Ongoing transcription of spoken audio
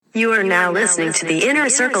You are now listening to the Inner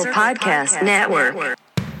Circle Podcast Network.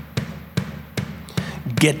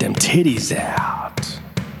 Get them titties out.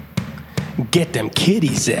 Get them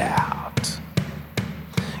kitties out.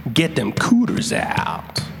 Get them cooters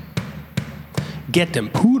out. Get them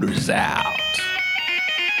pooters out.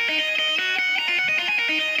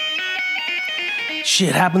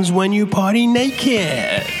 Shit happens when you party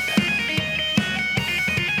naked.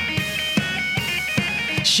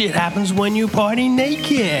 Shit happens when you party naked.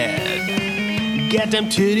 Get them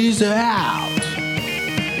titties out.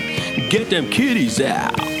 Get them kitties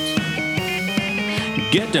out.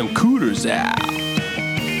 Get them cooters out.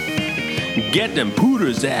 Get them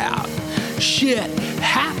pooters out. Shit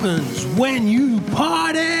happens when you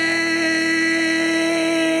party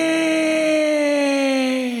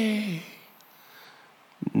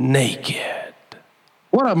naked.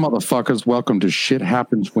 What up, motherfuckers? Welcome to Shit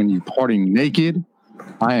Happens When You Party Naked.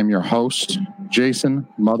 I am your host, Jason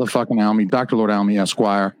motherfucking Almy, Dr. Lord Almy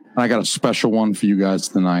Esquire. And I got a special one for you guys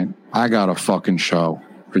tonight. I got a fucking show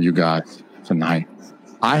for you guys tonight.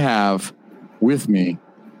 I have with me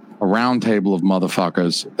a round table of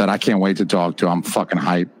motherfuckers that I can't wait to talk to. I'm fucking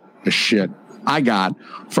hyped as shit. I got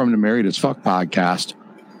from the Married as Fuck podcast,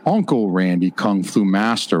 Uncle Randy, Kung Fu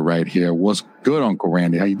Master right here. What's good, Uncle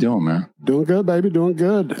Randy? How you doing, man? Doing good, baby. Doing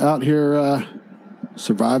good. Out here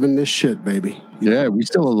surviving this shit, baby. Yeah, we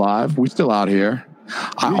still alive. We still out here.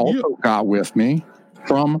 I also got with me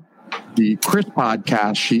from the Chris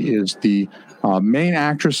podcast. She is the main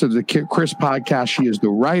actress of the Chris podcast. She is the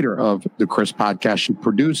writer of the Chris podcast. She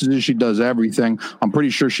produces it. She does everything. I'm pretty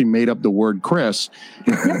sure she made up the word Chris.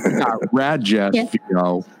 Got Rad Jess. Yes.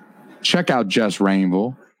 Check out Jess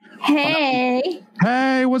Rainville. Hey.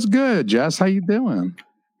 Hey, what's good, Jess? How you doing?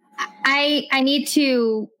 I need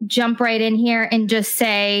to jump right in here and just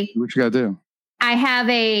say, What you got to do? I have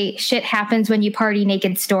a shit happens when you party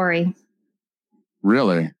naked story.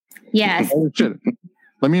 Really? Yes. Oh, shit.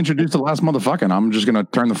 Let me introduce the last motherfucker, and I'm just going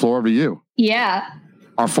to turn the floor over to you. Yeah.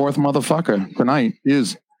 Our fourth motherfucker tonight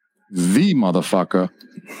is the motherfucker,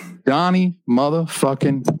 Donnie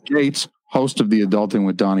motherfucking Gates, host of the Adulting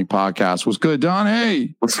with Donnie podcast. What's good, Don?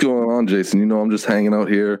 Hey. What's going on, Jason? You know, I'm just hanging out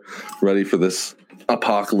here, ready for this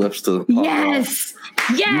apocalypse to pop Yes.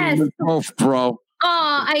 off. Yes. Oh, bro.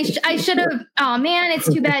 Oh, I should have. Oh, man, it's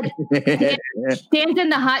too bad. Dan's in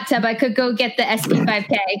the hot tub. I could go get the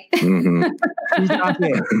SP5K. Mm-hmm. He's out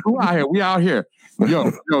there. We out here.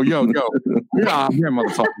 Yo. We out here,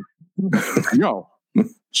 motherfucker. Yo.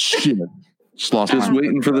 Shit. Just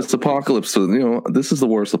waiting for this apocalypse to, this is the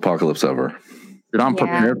worst apocalypse ever. Dude, I'm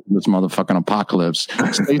prepared for this motherfucking apocalypse.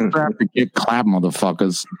 Stay strapped to get clapped,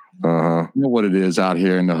 motherfuckers. Uh-huh. You know what it is out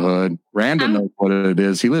here in the hood. Randall knows what it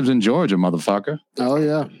is. He lives in Georgia, motherfucker. Oh,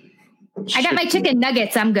 yeah. I got my chicken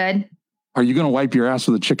nuggets. I'm good. Are you going to wipe your ass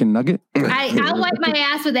with a chicken nugget? I'll wipe my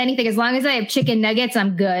ass with anything. As long as I have chicken nuggets,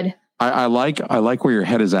 I'm good. I like where your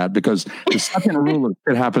head is at, because the second rule of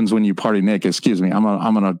shit happens when you party naked. Excuse me, I'm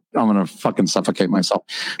gonna fucking suffocate myself.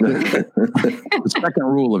 The second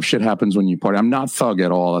rule of shit happens when you party. I'm not thug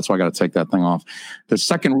at all. That's why I got to take that thing off. The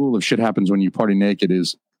second rule of shit happens when you party naked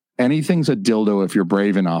is anything's a dildo if you're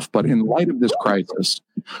brave enough. But in light of this crisis,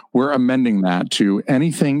 we're amending that to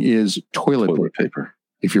anything is toilet paper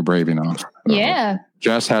if you're brave enough. Yeah.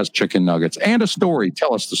 Jess has chicken nuggets and a story.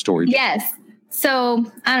 Tell us the story. Yes. So,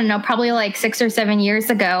 I don't know, probably like 6 or 7 years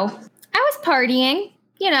ago, I was partying,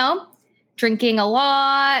 drinking a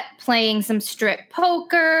lot, playing some strip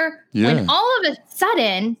poker. Yeah. When all of a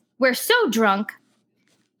sudden, we're so drunk,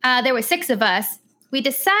 there were 6 of us, we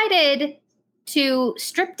decided to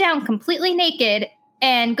strip down completely naked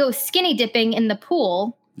and go skinny dipping in the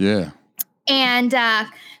pool. Yeah. And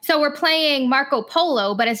so we're playing Marco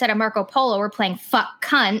Polo, but instead of Marco Polo, we're playing fuck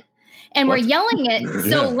cunt. And we're yelling it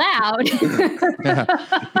so loud. Yeah.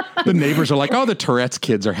 The neighbors are like, oh, the Tourette's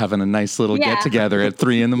kids are having a nice little get-together at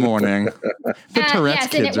 3 a.m. The Tourette's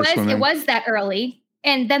kids are swimming. It was that early.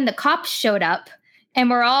 And then the cops showed up. And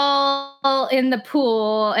we're all in the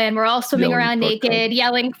pool. And we're all swimming around naked,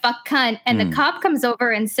 yelling, fuck cunt. And the cop comes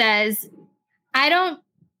over and says, I don't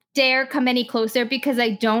dare come any closer because I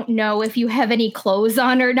don't know if you have any clothes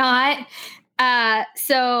on or not.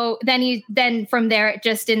 So then from there, it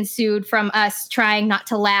just ensued from us trying not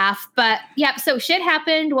to laugh. But yeah, so shit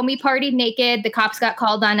happened when we partied naked. The cops got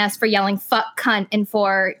called on us for yelling fuck cunt and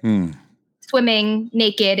for swimming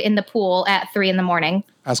naked in the pool at 3 a.m.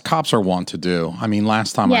 As cops are wont to do. I mean,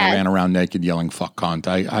 last time I ran around naked yelling fuck cunt,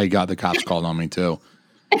 I got the cops called on me too.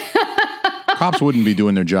 Cops wouldn't be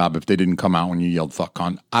doing their job if they didn't come out when you yelled fuck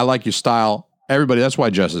cunt. I like your style. Everybody, that's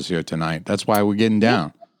why Jess is here tonight. That's why we're getting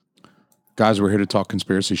down. Guys, we're here to talk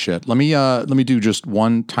conspiracy shit. Let me do just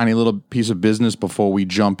one tiny little piece of business before we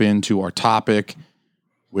jump into our topic,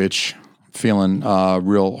 which I'm feeling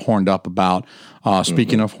real horned up about.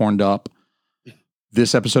 Speaking of horned up,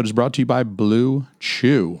 this episode is brought to you by Blue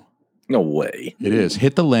Chew. No way. It is.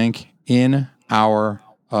 Hit the link in our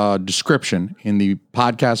description in the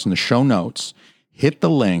podcast and the show notes. Hit the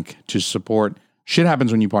link to support Shit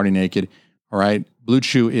Happens When You Party Naked. All right. Blue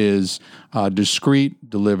Chew is discreet,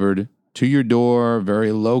 delivered to your door,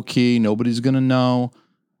 very low key. Nobody's going to know.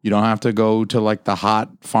 You don't have to go to like the hot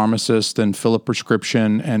pharmacist and fill a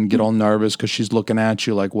prescription and get all nervous because she's looking at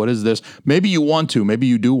you like, what is this? Maybe you want to. Maybe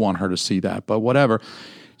you do want her to see that, but whatever.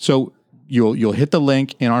 So you'll hit the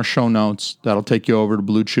link in our show notes. That'll take you over to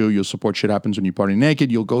Blue Chew. You'll support Shit Happens When You Party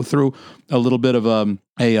Naked. You'll go through a little bit of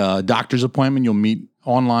a doctor's appointment. You'll meet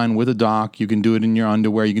online with a doc. You can do it in your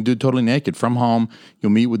underwear. You can do it totally naked from home.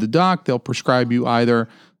 You'll meet with the doc. They'll prescribe you either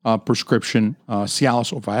prescription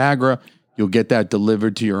Cialis or Viagra. You'll get that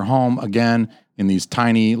delivered to your home, again, in these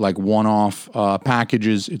tiny, like, one-off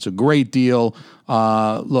packages. It's a great deal.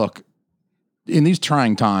 Look, in these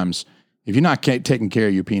trying times, if you're not taking care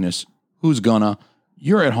of your penis, who's gonna?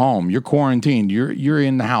 You're at home. You're quarantined. You're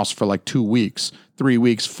in the house for like 2 weeks, 3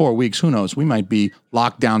 weeks, 4 weeks. Who knows? We might be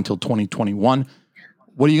locked down till 2021.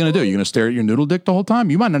 What are you going to do? You're going to stare at your noodle dick the whole time?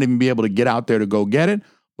 You might not even be able to get out there to go get it.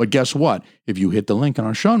 But guess what? If you hit the link in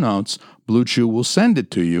our show notes, Blue Chew will send it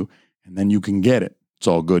to you, and then you can get it. It's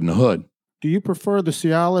all good in the hood. Do you prefer the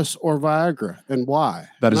Cialis or Viagra, and why?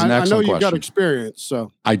 That is an excellent question. I know you've got experience,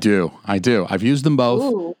 so. I do. I've used them both,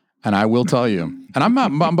 Ooh. and I will tell you. And I'm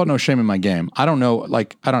about no shame in my game. I don't know,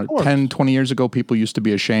 10, 20 years ago, people used to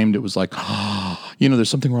be ashamed. It was like, there's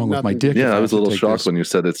something wrong with my dick. Yeah, I was a little shocked when you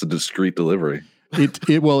said it's a discreet delivery.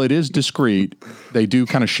 It is discreet. They do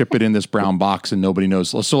kind of ship it in this brown box and nobody knows.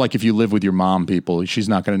 So like if you live with your mom, people, she's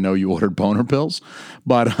not going to know you ordered boner pills.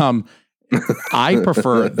 But I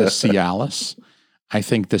prefer the Cialis. I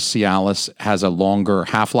think the Cialis has a longer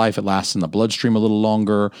half-life. It lasts in the bloodstream a little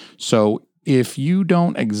longer. So if you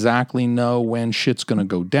don't exactly know when shit's going to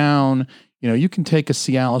go down, you can take a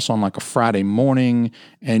Cialis on like a Friday morning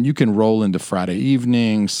and you can roll into Friday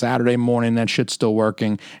evening, Saturday morning, that shit's still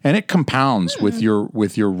working. And it compounds with your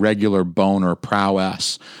regular boner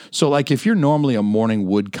prowess. So like if you're normally a morning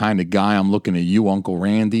wood kind of guy, I'm looking at you, Uncle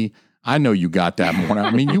Randy. I know you got that morning. I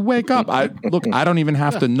mean, you wake up. I don't even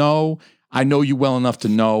have to know. I know you well enough to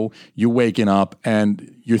know you're waking up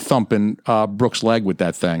and you're thumping Brooke's leg with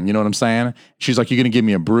that thing. You know what I'm saying? She's like, you're going to give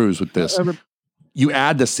me a bruise with this. You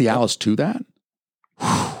add the Cialis to that?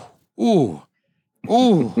 Ooh.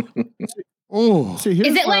 See,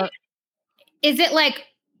 is it like,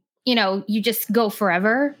 you just go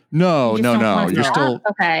forever? No. You're still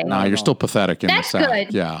okay. No, you're still pathetic in the sack.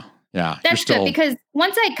 Good. Yeah. That's good because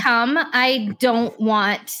once I come, I don't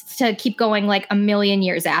want to keep going like a million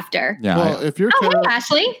years after. Yeah. Well, if you're hey,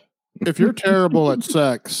 Ashley. If you're terrible at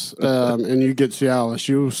sex and you get Cialis,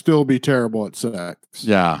 you'll still be terrible at sex.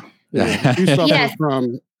 Yeah. You suffer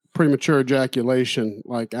from premature ejaculation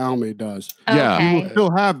like Almy does. Yeah. Okay. You will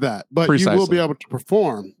still have that, but you will be able to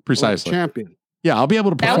perform precisely like a champion. Yeah, I'll be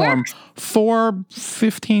able to perform for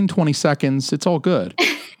 15, 20 seconds. It's all good.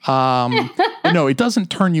 No, it doesn't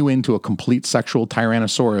turn you into a complete sexual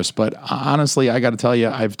tyrannosaurus, but honestly, I got to tell you,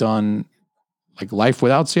 I've done like life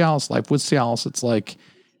without Cialis, life with Cialis. It's like,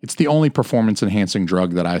 it's the only performance enhancing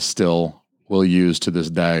drug that I still will use to this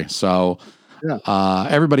day. So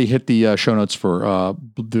everybody hit the show notes for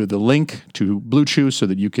the link to Blue Chew so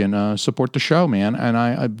that you can support the show, man. And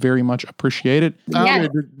I very much appreciate it.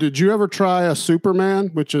 Did you ever try a Superman,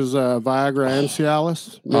 which is Viagra and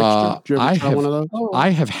Cialis mixture? Did you ever try one of those?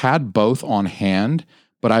 I have had both on hand,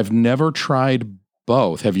 but I've never tried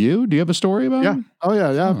both. Have you? Do you have a story about it? Oh,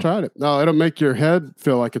 yeah. I've tried it. No, it'll make your head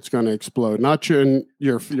feel like it's going to explode, not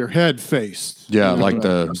your head face. Yeah, like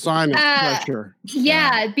the sinus pressure.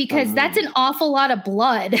 Yeah, because that's an awful lot of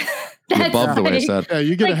blood. That's above the waist. Yeah,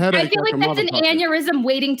 you get a headache. I feel like that's an aneurysm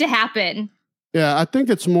waiting to happen. Yeah, I think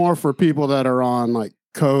it's more for people that are on like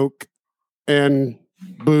coke and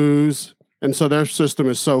booze. And so their system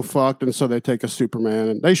is so fucked. And so they take a Superman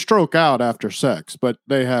and they stroke out after sex, but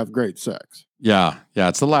they have great sex. Yeah.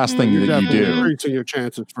 It's the last thing that you do. Increasing your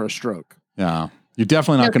chances for a stroke. Yeah. You're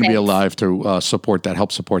definitely not going to be alive to help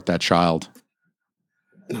support that child.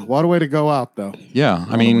 What a way to go out, though. Yeah.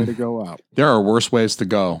 What a way to go out. There are worse ways to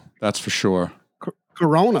go. That's for sure.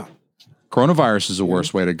 Coronavirus is a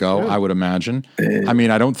worse way to go, I would imagine. I mean,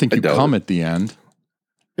 I don't think you come at the end.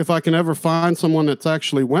 If I can ever find someone that's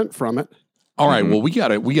actually went from it. All right. Well, we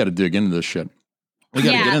gotta dig into this shit. We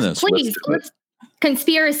gotta get into this. Please,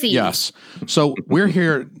 Conspiracies. Yes. So we're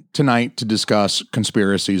here tonight to discuss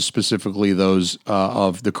conspiracies, specifically those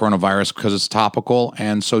of the coronavirus, because it's topical.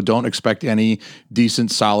 And so don't expect any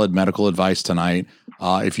decent, solid medical advice tonight.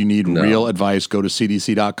 If you need real advice, go to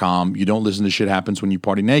CDC.com. You don't listen to Shit Happens When You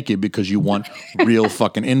Party Naked because you want real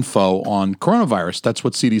fucking info on coronavirus. That's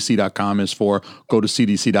what CDC.com is for. Go to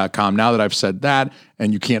CDC.com. Now that I've said that,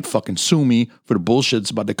 and you can't fucking sue me for the bullshit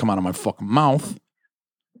that's about to come out of my fucking mouth.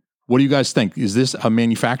 What do you guys think? Is this a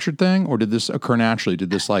manufactured thing, or did this occur naturally? Did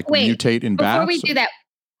this mutate in bats? Before we do that,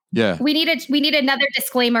 we need another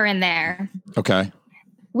disclaimer in there. Okay.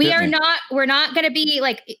 We're not going to be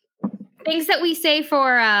like things that we say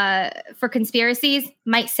for conspiracies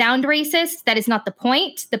might sound racist. That is not the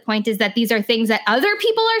point. The point is that these are things that other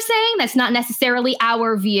people are saying. That's not necessarily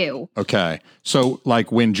our view. Okay. So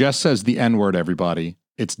like when Jess says the N-word, everybody,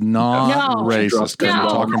 it's not racist because we're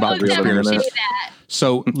talking about conspiracies.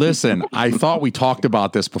 So listen, I thought we talked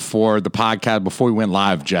about this before the podcast, before we went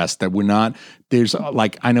live, Jess, that we're not, there's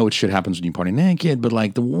I know Shit Happens When You Party Naked, but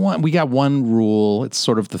we got one rule. It's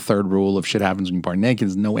sort of the third rule of Shit Happens When You Party Naked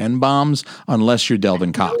is no N-bombs unless you're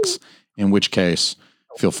Delvin Cox, in which case,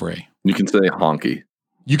 feel free. You can say honky.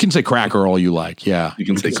 You can say cracker all you like. Yeah. You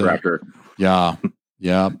can say cracker. Yeah.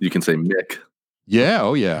 Yeah. You can say Mick. Yeah.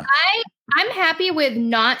 Oh yeah. I'm happy with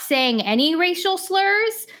not saying any racial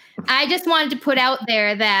slurs. I just wanted to put out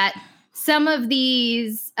there that some of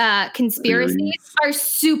these conspiracies are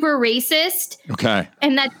super racist. Okay.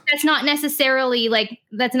 And that's not necessarily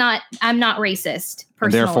I'm not racist personally.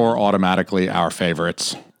 And therefore automatically our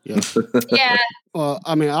favorites. Yeah. Yeah. Well,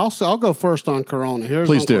 I mean, I'll go first on Corona. Here's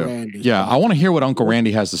Please Uncle do. Randy's Yeah. thoughts. I want to hear what Uncle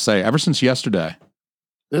Randy has to say ever since yesterday.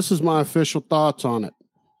 This is my official thoughts on it.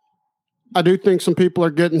 I do think some people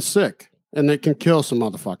are getting sick. And they can kill some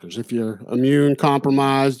motherfuckers. If you're immune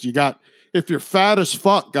compromised, if you're fat as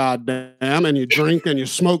fuck, goddamn, and you drink and you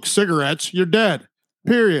smoke cigarettes, you're dead.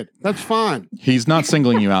 Period. That's fine. He's not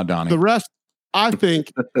singling you out, Donnie. The rest, I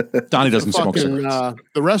think, Donnie doesn't smoke cigarettes.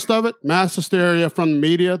 The rest of it, mass hysteria from the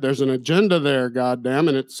media. There's an agenda there, goddamn,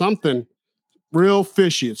 and it's something real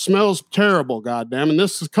fishy. It smells terrible, goddamn. And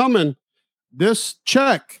this is coming. This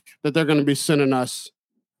check that they're going to be sending us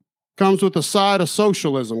comes with a side of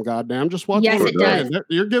socialism, goddamn. Just watch. Yes, it does.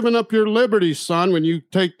 You're giving up your liberties, son, when you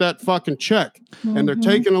take that fucking check. Mm-hmm. And they're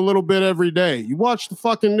taking a little bit every day. You watch the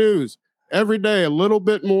fucking news every day, a little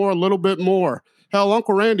bit more, a little bit more. Hell,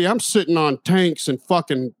 Uncle Randy, I'm sitting on tanks and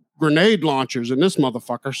fucking grenade launchers in this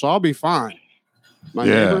motherfucker, so I'll be fine. My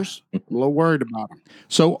neighbors, I'm a little worried about them.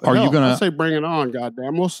 So are you going to... I say bring it on,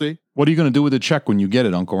 goddamn. We'll see. What are you going to do with the check when you get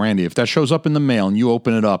it, Uncle Randy? If that shows up in the mail and you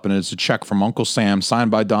open it up and it's a check from Uncle Sam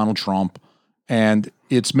signed by Donald Trump and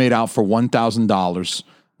it's made out for $1,000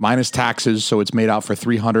 minus taxes, so it's made out for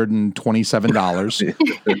 $327.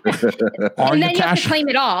 And then you have to claim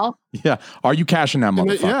it all. Yeah. Are you cashing that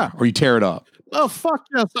motherfucker? Yeah. Or you tear it up? Oh, fuck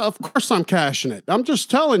yes. Of course I'm cashing it. I'm just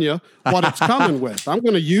telling you what it's coming with. I'm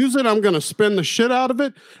going to use it. I'm going to spin the shit out of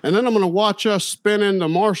it. And then I'm going to watch us spin into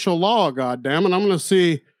martial law, goddamn. And I'm going to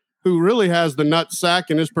see who really has the nut sack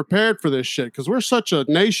and is prepared for this shit. Because we're such a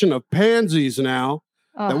nation of pansies now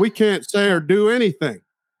that we can't say or do anything.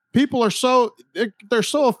 People are they're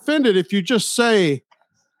so offended if you just say,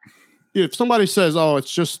 if somebody says, oh,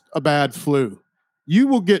 it's just a bad flu. You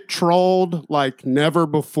will get trolled like never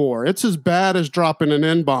before. It's as bad as dropping an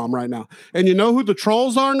N-bomb right now. And you know who the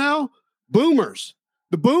trolls are now? Boomers.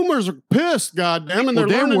 The boomers are pissed, goddamn, and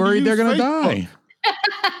they're worried they're going to die.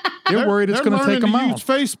 They're worried it's going to take them out. Use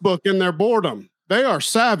Facebook in their boredom. They are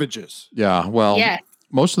savages. Yeah, well,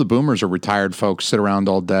 most of the boomers are retired folks, sit around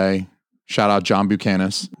all day. Shout out John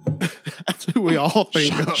Buchanan. That's who we all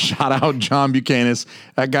think of. Shout out John Buchanan.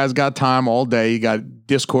 That guy's got time all day. He got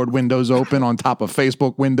Discord windows open on top of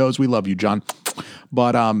Facebook windows. We love you, John.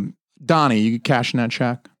 But Donnie, you cashing that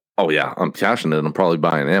check? Oh, yeah. I'm cashing it. I'm probably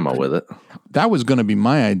buying ammo with it. That was going to be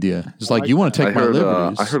my idea. It's like, you want to take my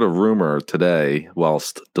liberties. I heard a rumor today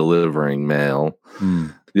whilst delivering mail.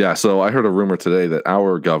 Yeah, so I heard a rumor today that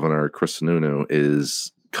our governor, Chris Sununu,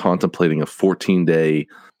 is contemplating a 14-day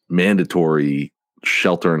mandatory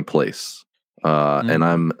shelter in place. And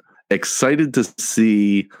I'm excited to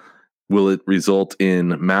see, will it result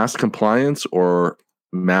in mass compliance or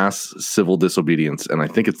mass civil disobedience? And I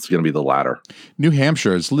think it's going to be the latter. New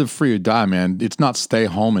Hampshire is live free or die, man. It's not stay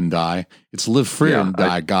home and die. It's live free and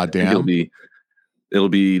die, goddamn. It'll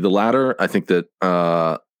be the latter. I think that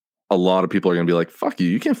a lot of people are going to be like, fuck you.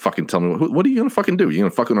 You can't fucking tell me. What are you going to fucking do? You going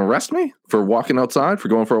to fucking arrest me for walking outside, for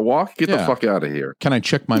going for a walk? Get the fuck out of here. Can I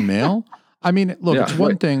check my mail? I mean, look, it's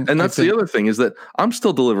one thing. And that's the other thing is that I'm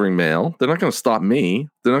still delivering mail. They're not going to stop me.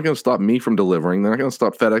 They're not going to stop me from delivering. They're not going to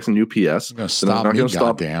stop FedEx and UPS. They're not going to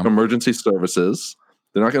stop emergency services.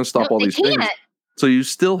 They're not going to stop all these things. So you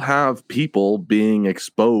still have people being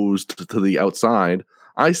exposed to the outside.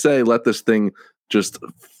 I say let this thing just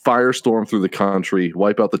firestorm through the country,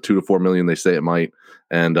 wipe out the 2 to 4 million they say it might,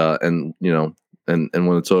 and when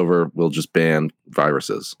it's over, we'll just ban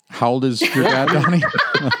viruses. How old is your dad, Donnie?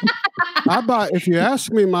 If you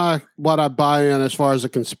ask me what I buy in as far as a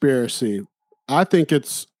conspiracy, I think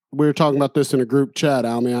we were talking about this in a group chat,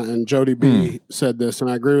 Almy, and Jody B said this,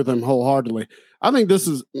 and I agree with him wholeheartedly. I think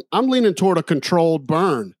I'm leaning toward a controlled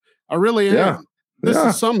burn. I really am. Yeah. This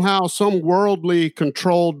is somehow some worldly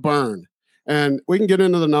controlled burn. And we can get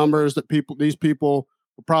into the numbers that these people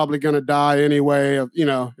are probably going to die anyway.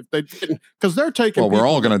 If they didn't, because they're taking. Well, we're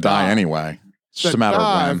all going to die anyway. It's just a matter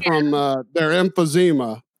of when. From their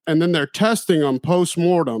emphysema, and then they're testing them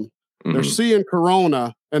post-mortem. Mm-hmm. They're seeing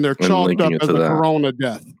corona, and they're chalked up as a corona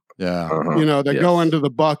death. Yeah, they go into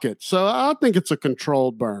the bucket. So I think it's a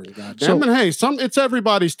controlled burn. Goddamn. And hey, it's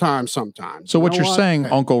everybody's time sometimes. So what you're saying,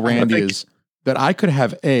 Uncle Randy, is that I could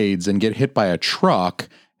have AIDS and get hit by a truck,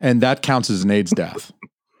 and that counts as an AIDS death.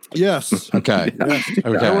 Yes. Okay. Yes.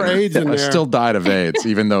 Okay. There were AIDS in there. I still died of AIDS,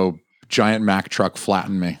 even though giant Mack truck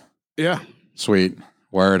flattened me. Yeah. Sweet.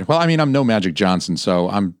 Word. Well, I mean, I'm no Magic Johnson, so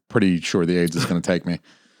I'm pretty sure the AIDS is going to take me.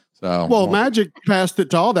 So, Magic passed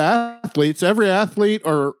it to all the athletes. Every athlete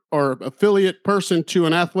or affiliate person to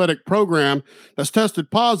an athletic program that's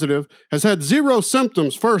tested positive has had 0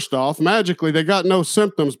 symptoms. First off, magically, they got no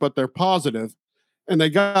symptoms, but they're positive. And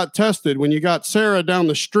they got tested. When you got Sarah down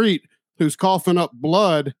the street who's coughing up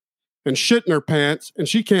blood and shit in her pants, and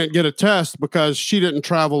she can't get a test because she didn't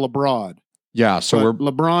travel abroad. Yeah, so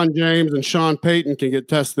LeBron James and Sean Payton can get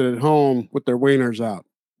tested at home with their wieners out.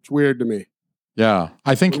 It's weird to me. Yeah,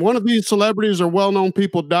 I think when one of these celebrities or well-known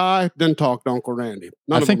people die, then talk to Uncle Randy.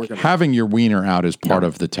 I think having your wiener out is part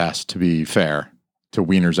of the test, to be fair, to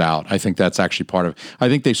wieners out. I think that's actually part of I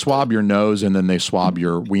think they swab your nose and then they swab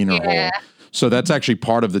your wiener hole. So that's actually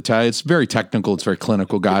part of the test. It's very technical. It's very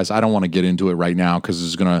clinical, guys. I don't want to get into it right now because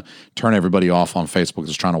it's going to turn everybody off on Facebook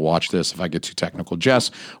that's trying to watch this if I get too technical.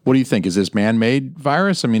 Jess, what do you think? Is this man-made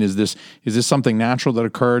virus? I mean, is this something natural that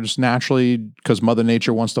occurs naturally because Mother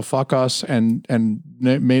Nature wants to fuck us and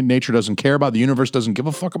nature doesn't care about, the universe doesn't give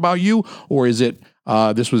a fuck about you? Or is it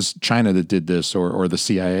this was China that did this or the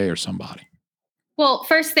CIA or somebody? Well,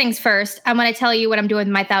 first things first, I want to tell you what I'm doing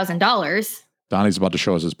with my $1,000. Donnie's about to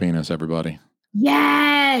show us his penis, everybody.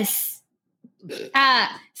 Yes.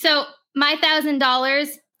 So my $1,000,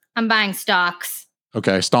 I'm buying stocks.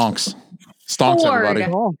 Okay, stonks. Stonks, Ford. everybody.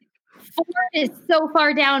 Ford is so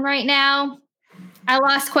far down right now. I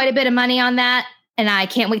lost quite a bit of money on that, and I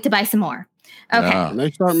can't wait to buy some more. Okay. Yeah. When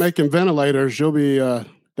they start making ventilators, they'll be a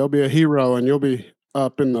hero, and you'll be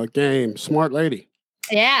up in the game. Smart lady.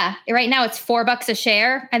 Yeah. Right now it's $4 a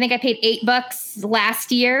share. I think I paid $8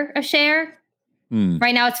 last year a share.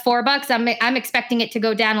 Right now it's $4. I'm expecting it to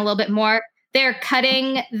go down a little bit more. They're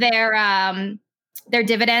cutting their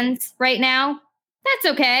dividends right now.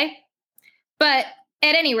 That's okay. But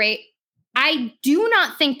at any rate, I do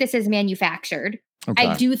not think this is manufactured. Okay.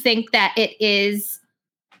 I do think that it is.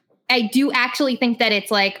 I do actually think that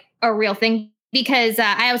it's like a real thing because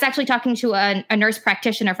I was actually talking to a nurse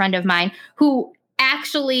practitioner friend of mine who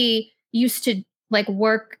actually used to like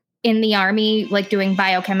work in the Army, like doing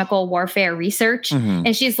biochemical warfare research. Mm-hmm.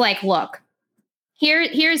 And she's like, look,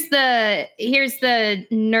 here's the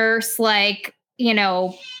nurse, like,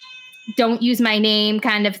 don't use my name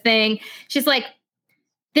kind of thing. She's like,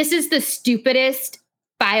 this is the stupidest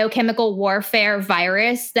biochemical warfare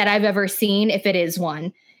virus that I've ever seen, if it is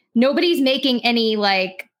one. Nobody's making any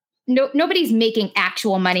nobody's making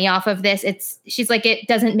actual money off of this. She's like, it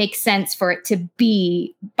doesn't make sense for it to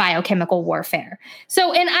be biochemical warfare.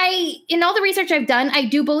 So, and in all the research I've done, I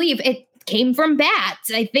do believe it came from bats.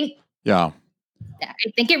 I think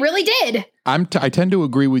it really did. I tend to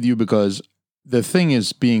agree with you because the thing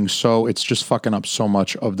is it's just fucking up so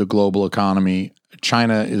much of the global economy.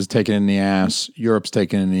 China is taking it in the ass. Europe's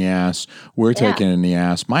taking it in the ass. We're taking it in the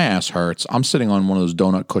ass. My ass hurts. I'm sitting on one of those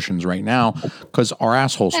donut cushions right now because our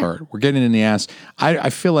assholes hurt. We're getting in the ass. I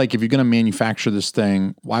feel like if you're going to manufacture this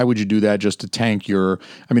thing, why would you do that just to tank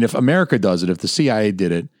if America does it, if the CIA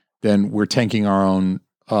did it, then we're tanking our own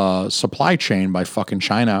supply chain by fucking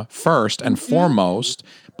China first and foremost.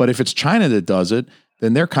 But if it's China that does it,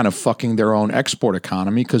 then they're kind of fucking their own export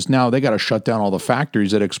economy because now they got to shut down all the factories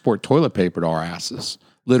that export toilet paper to our asses.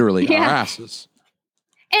 Literally, our asses.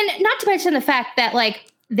 And not to mention the fact that,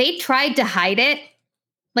 like, they tried to hide it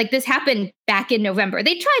Like this happened back in November.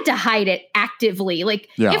 They tried to hide it actively. Like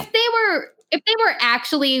if they were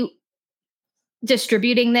actually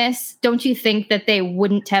distributing this, don't you think that they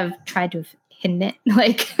wouldn't have tried to hidden it?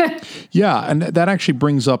 Like, yeah, and that actually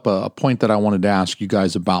brings up a point that I wanted to ask you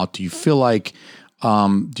guys about. Do you feel like,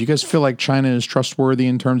 do you guys feel like China is trustworthy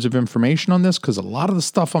in terms of information on this? Because a lot of the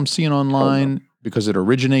stuff I'm seeing online, because it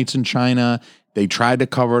originates in China, they tried to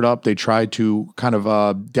cover it up. They tried to kind of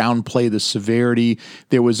downplay the severity.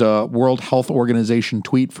 There was a World Health Organization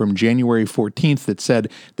tweet from January 14th that said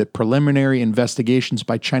that preliminary investigations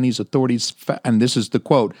by Chinese authorities, and this is the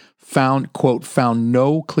quote, found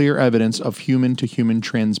no clear evidence of human-to-human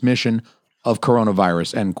transmission of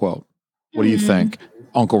coronavirus, end quote. What do you think,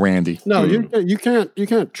 Uncle Randy? No, you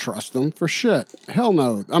can't trust them for shit. Hell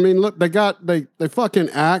no. I mean, look, they fucking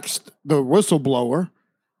axed the whistleblower.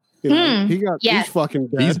 You know, he's fucking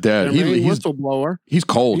dead. He's dead. He's whistleblower. He's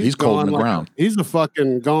cold. He's cold in the ground. He's a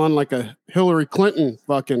fucking gone like a Hillary Clinton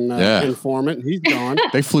fucking informant. He's gone.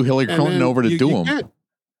 They flew Hillary Clinton over to do him.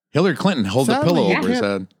 Hillary Clinton holds a pillow over his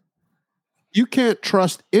head. You can't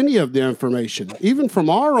trust any of the information, even from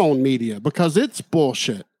our own media, because it's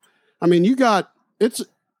bullshit. I mean,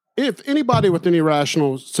 if anybody with any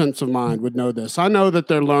rational sense of mind would know this. I know that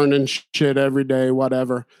they're learning shit every day,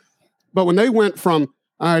 whatever. But when they went from,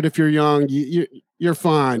 all right, if you're young, you're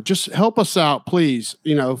fine. Just help us out, please.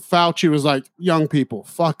 You know, Fauci was like, young people,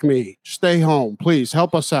 fuck me. Stay home, please.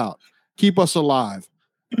 Help us out. Keep us alive.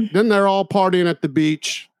 Then they're all partying at the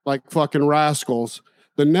beach like fucking rascals.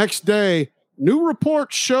 The next day, new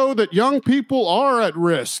reports show that young people are at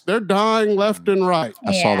risk. They're dying left and right.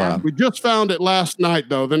 I saw that. We just found it last night,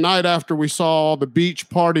 though, the night after we saw all the beach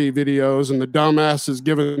party videos and the dumbasses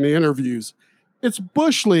giving the interviews. It's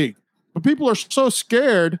Bush League. But people are so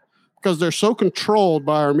scared because they're so controlled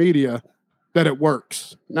by our media that it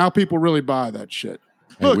works. Now people really buy that shit.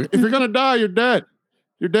 Look, if you're going to die, you're dead.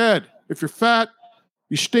 You're dead. If you're fat,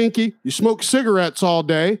 you stinky, you smoke cigarettes all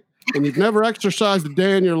day, and you've never exercised a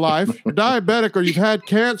day in your life, you're diabetic or you've had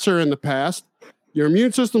cancer in the past, your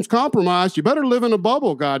immune system's compromised, you better live in a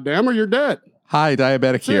bubble, goddamn, or you're dead. Hi,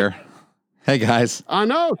 diabetic here. Hey, guys. I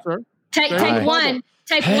know, sir. Type 1.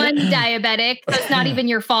 Type 1 diabetic. That's not even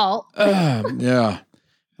your fault. Yeah. I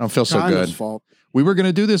don't feel so good. Fault. We were going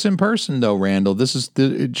to do this in person, though, Randall. This is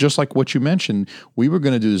just like what you mentioned. We were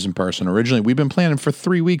going to do this in person originally. We've been planning for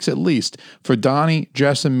 3 weeks at least for Donnie,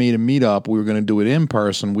 Jess, and me to meet up. We were going to do it in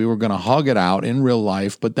person. We were going to hug it out in real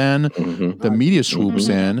life. But then the media swoops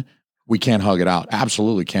in. We can't hug it out.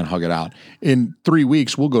 Absolutely can't hug it out. In 3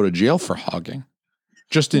 weeks, we'll go to jail for hugging.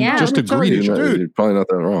 Just to greet each other. You're probably not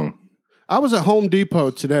that wrong. I was at Home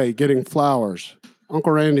Depot today getting flowers.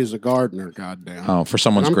 Uncle Randy's a gardener, goddamn. Oh, for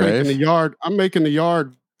someone's grave? I'm making the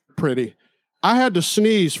yard pretty. I had to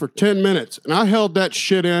sneeze for 10 minutes, and I held that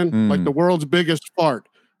shit in like the world's biggest fart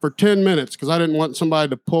for 10 minutes because I didn't want somebody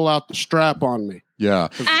to pull out the strap on me. Yeah.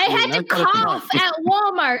 I had to cough at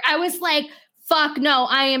Walmart. I was like, fuck no,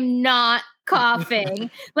 I am not coughing.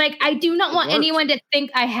 Like, I do not want anyone to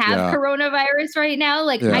think I have coronavirus right now.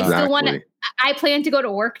 Like, I still want to. I plan to go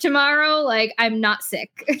to work tomorrow. Like, I'm not sick.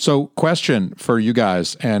 So, question for you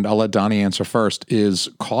guys, and I'll let Donnie answer first, is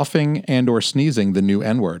coughing and or sneezing the new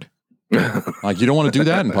N-word? Like, you don't want to do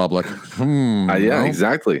that in public.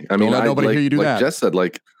 Exactly. I mean, let nobody hear you do that. Like Jess said,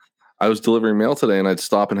 like, I was delivering mail today, and I'd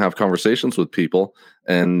stop and have conversations with people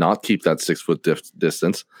and not keep that 6 foot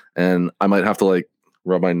distance. And I might have to, like,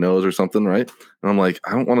 rub my nose or something, right? And I'm like,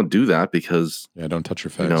 I don't want to do that because don't touch your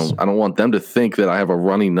face. You know, I don't want them to think that I have a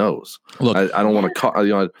runny nose. Look, I don't want to cough. You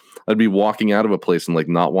know, I'd be walking out of a place and like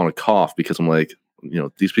not want to cough because I'm like, you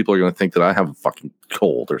know, these people are going to think that I have a fucking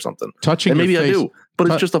cold or something. Touching and maybe your face, I do, but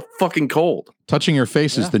it's just a fucking cold. Touching your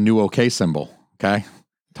face is the new okay symbol. Okay.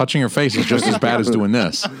 Touching your face is just as bad as doing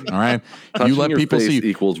this. All right. Touching you let people see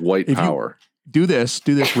equals white power. Do this,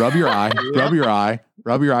 rub your eye, rub your eye,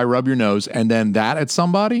 rub your nose, and then that at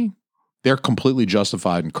somebody, they're completely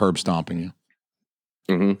justified in curb stomping you.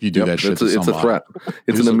 Mm-hmm. You do that shit to somebody. It's a threat.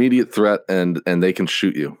 It's an immediate threat, and they can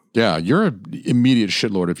shoot you. Yeah, you're an immediate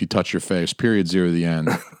shitlord if you touch your face. Period. Zero. The end.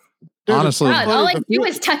 Dude, honestly, all I do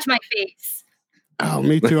is touch my face. Oh,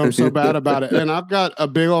 me too. I'm so bad about it. And I've got a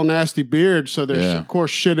big old nasty beard, so there's of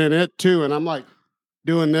course shit in it too. And I'm like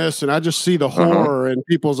doing this, and I just see the horror in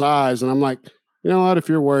people's eyes, and I'm like, you know what? If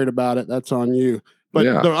you're worried about it, that's on you.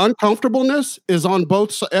 But the uncomfortableness is on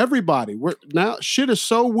both sides. Everybody. Now shit is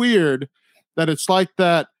so weird that it's like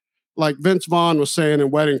that. Like Vince Vaughn was saying in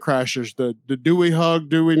Wedding Crashers, the do we hug?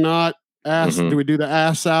 Do we not? Do we do the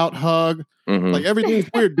ass out hug? Like everything's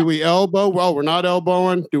weird. Do we elbow? Well, we're not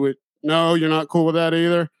elbowing. Do we? No, you're not cool with that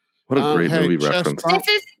either. What a great movie reference.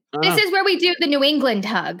 This is where we do the New England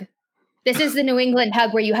hug. This is the New England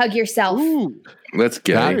hug where you hug yourself. Ooh, That's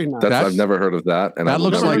gay. I've never heard of that. And that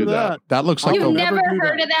looks like that. That looks like You've never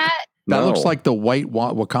heard of that? That No. looks like the white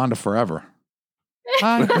Wakanda forever.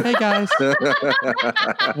 Hi, hey guys.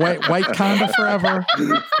 White Wakanda forever.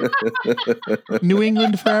 New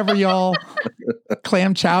England forever, y'all.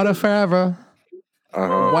 Clam chowder forever.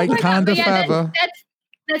 White Wakanda forever.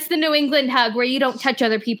 That's the New England hug where you don't touch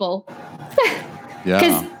other people. Yeah.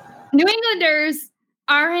 Because New Englanders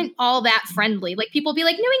aren't all that friendly. Like people be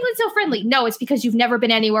like, New England's so friendly. No, it's because you've never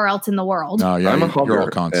been anywhere else in the world. No, yeah, I'm a hugger, you're all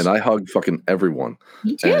cons. and I hug fucking everyone.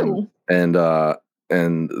 Me too.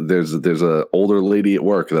 And there's a older lady at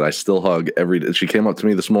work that I still hug every day. She came up to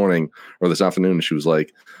me this morning or this afternoon, and she was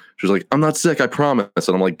like, I'm not sick, I promise.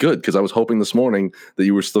 And I'm like, good, because I was hoping this morning that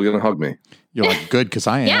you were still going to hug me. You're like, good, because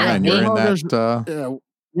I am. Yeah. And you're in that.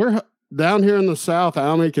 We're down here in the South.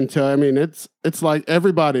 Almy can tell. I mean, it's like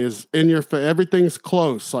everybody is in your face. Everything's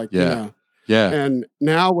close. Like, Yeah. And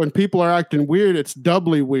now when people are acting weird, it's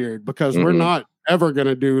doubly weird because we're not ever going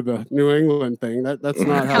to do the New England thing. That's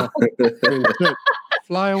not how things fit.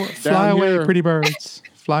 Fly away, here, pretty birds.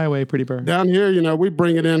 Fly away, pretty birds. Down here, we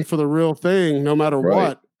bring it in for the real thing, no matter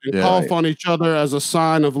what, and cough on each other as a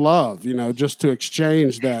sign of love. Just to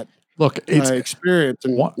exchange that. Look, it's experience,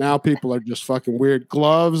 and now people are just fucking weird.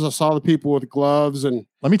 Gloves. I saw the people with gloves, and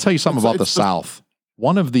let me tell you something about the South.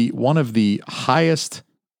 One of the highest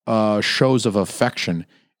shows of affection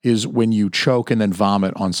is when you choke and then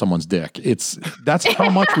vomit on someone's dick. That's how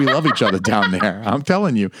much we love each other down there. I'm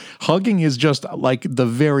telling you, hugging is just like the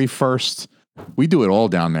very first. We do it all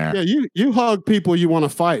down there. Yeah, you hug people you want to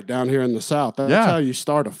fight down here in the South. That's how you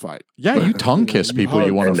start a fight. Yeah, you tongue kiss people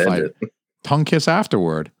you want to fight. Tongue kiss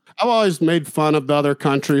afterward. I've always made fun of the other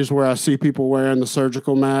countries where I see people wearing the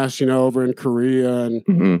surgical mask, over in Korea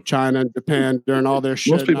and China and Japan during all their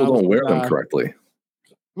shit. Most people don't wear them correctly.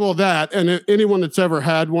 Well, that, and anyone that's ever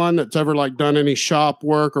had one, that's ever like done any shop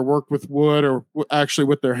work or worked with wood or actually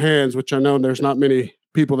with their hands, which I know there's not many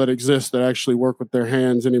people that exist that actually work with their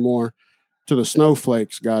hands anymore, to the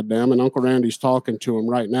snowflakes, goddamn. And Uncle Randy's talking to him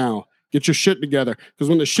right now. Get your shit together. Because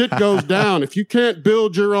when the shit goes down, if you can't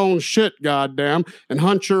build your own shit, goddamn, and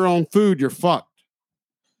hunt your own food, you're fucked.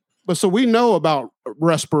 But so we know about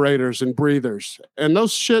respirators and breathers. And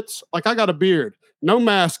those shits, like I got a beard. No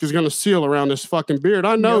mask is going to seal around this fucking beard.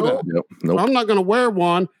 I know that. Nope. I'm not going to wear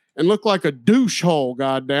one and look like a douche hole,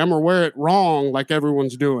 goddamn, or wear it wrong like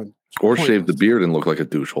everyone's doing. Or shave the beard and look like a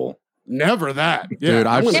douche hole. Never that. Dude,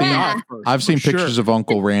 I've seen pictures of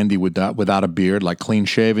Uncle Randy without a beard, like clean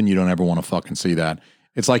shaven. You don't ever want to fucking see that.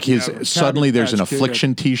 It's like suddenly there's an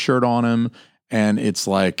affliction t-shirt on him, and it's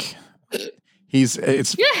like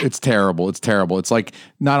it's terrible. It's terrible. It's like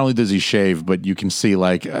not only does he shave, but you can see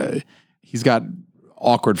like he's got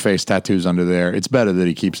awkward face tattoos under there. It's better that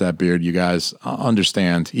he keeps that beard. You guys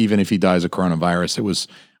understand, even if he dies of coronavirus,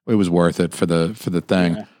 it was worth it for the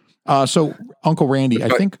thing. Yeah. So Uncle Randy, I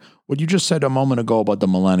think what you just said a moment ago about the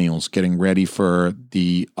millennials getting ready for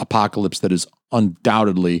the apocalypse that is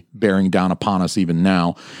undoubtedly bearing down upon us even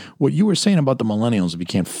now. What you were saying about the millennials, if you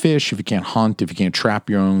can't fish, if you can't hunt, if you can't trap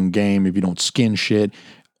your own game, if you don't skin shit,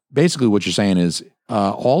 basically what you're saying is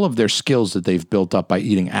all of their skills that they've built up by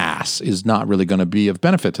eating ass is not really going to be of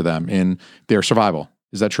benefit to them in their survival.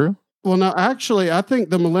 Is that true? Well, no, actually, I think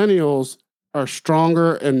the millennials are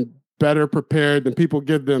stronger and better prepared than people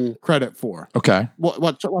give them credit for. Okay.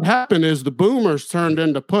 What happened is the boomers turned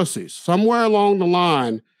into pussies. Somewhere along the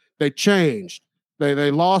line, they changed. They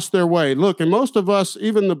lost their way. Look, and most of us,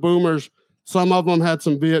 even the boomers, some of them had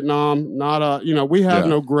some Vietnam, we have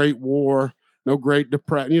no Great War, no Great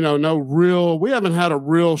Depression, we haven't had a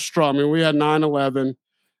real struggle. I mean, we had 9/11,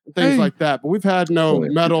 things like that, but we've had no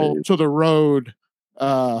metal to the road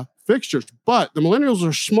fixtures. But the millennials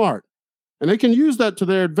are smart. And they can use that to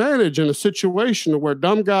their advantage in a situation where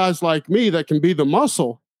dumb guys like me that can be the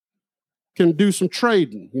muscle can do some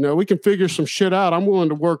trading. We can figure some shit out. I'm willing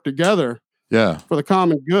to work together for the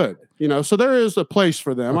common good. So there is a place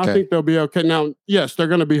for them. Okay. I think they'll be okay. Now, yes, they're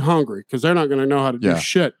going to be hungry because they're not going to know how to do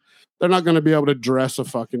shit. They're not going to be able to dress a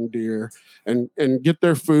fucking deer and get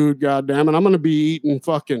their food, goddamn. And I'm going to be eating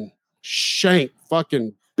fucking shank,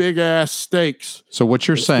 fucking big ass steaks. So what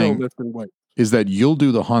you're saying is that you'll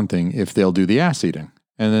do the hunting if they'll do the ass eating,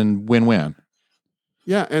 and then win-win.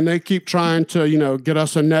 Yeah, and they keep trying to, get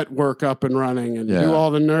us a network up and running and do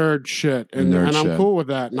all the nerd shit, and I'm cool with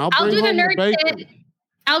that. And I'll bring home the bacon. Shit.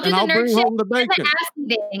 I'll do the nerd shit. Ass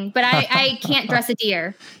eating, but I can't dress a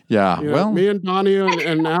deer. Yeah, well, me and Donnie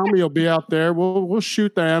and Almy will be out there. We'll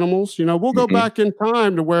shoot the animals. We'll go back in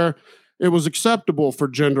time to where it was acceptable for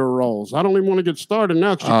gender roles. I don't even want to get started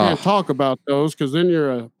now because you can't talk about those because then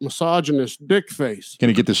you're a misogynist dick face.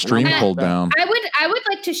 Gonna get the stream pulled down. I would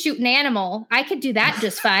like to shoot an animal. I could do that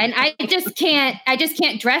just fine. I just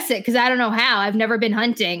can't dress it because I don't know how. I've never been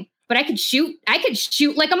hunting, but I could shoot like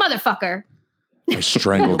a motherfucker. I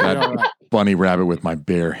strangled that bunny rabbit with my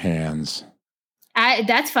bare hands.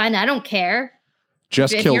 That's fine. I don't care.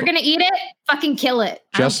 If you're gonna eat it, fucking kill it.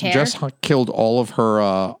 Jess killed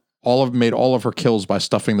made all of her kills by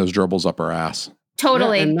stuffing those gerbils up her ass.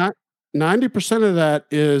 Totally. Yeah, and 90% of that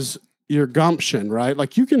is your gumption, right?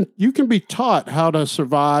 Like you can be taught how to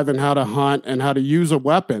survive and how to hunt and how to use a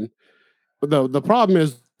weapon. But the problem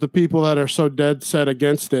is the people that are so dead set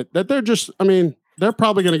against it that they're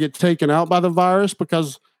probably going to get taken out by the virus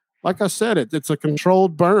because, like I said, it's a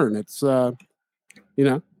controlled burn. It's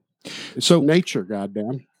it's nature,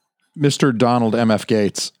 goddamn. Mr. Donald M.F.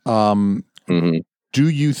 Gates, do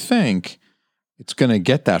you think it's going to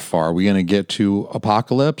get that far? Are we going to get to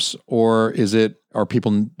apocalypse, or are we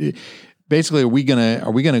going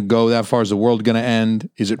to go that far? Is the world going to end?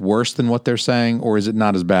 Is it worse than what they're saying, or is it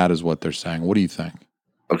not as bad as what they're saying? What do you think?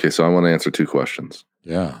 Okay, so I want to answer two questions.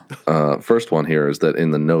 Yeah. First one here is that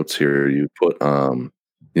in the notes here you put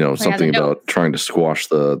something about trying to squash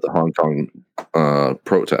the Hong Kong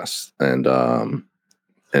protests and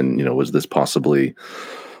was this possibly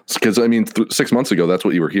because 6 months ago that's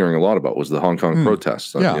what you were hearing a lot about was the Hong Kong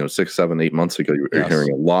protests. 6, 7, 8 months ago you were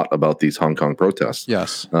hearing a lot about these Hong Kong protests.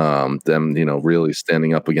 Yes. Them really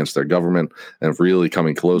standing up against their government and really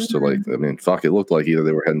coming close to it looked like either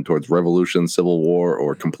they were heading towards revolution, civil war,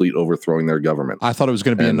 or complete overthrowing their government. I thought it was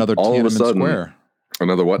going to be another Tiananmen Square.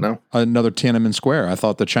 Another what now? Another Tiananmen Square. I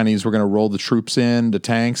thought the Chinese were going to roll the troops in, the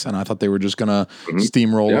tanks, and I thought they were just going to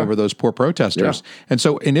steamroll over those poor protesters. Yeah. And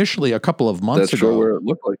so initially, a couple of months ago, where it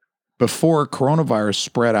looked like. Before coronavirus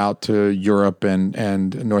spread out to Europe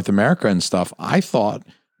and North America and stuff, I thought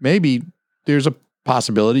maybe there's a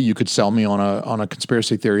possibility you could sell me on a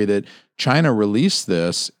conspiracy theory that China released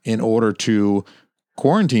this in order to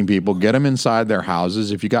quarantine people, get them inside their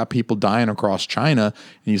houses. If you got people dying across China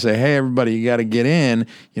and you say, hey, everybody, you got to get in,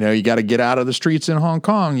 you got to get out of the streets in Hong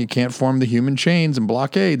Kong. You can't form the human chains and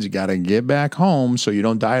blockades. You got to get back home so you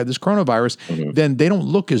don't die of this coronavirus. Then they don't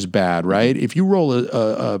look as bad, right? If you roll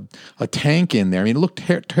a tank in there, it looked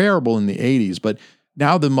terrible in the 80s, but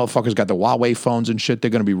now the motherfuckers got the Huawei phones and shit. They're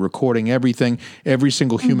going to be recording everything, every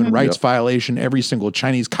single human rights violation, every single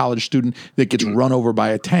Chinese college student that gets run over by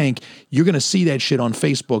a tank. You're going to see that shit on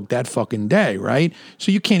Facebook that fucking day, right?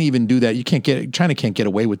 So you can't even do that. China can't get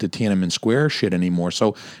away with the Tiananmen Square shit anymore.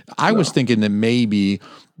 So I was thinking that maybe,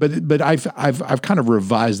 but I've kind of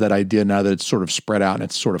revised that idea now that it's sort of spread out and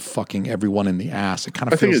it's sort of fucking everyone in the ass. It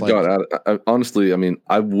kind of feels like. I think it got out. Honestly, I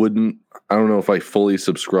don't know if I fully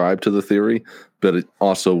subscribe to the theory, but it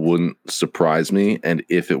also wouldn't surprise me. And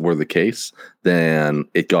if it were the case, then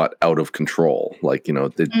it got out of control.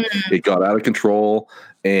 It got out of control.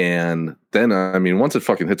 And then, once it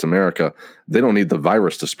fucking hits America, they don't need the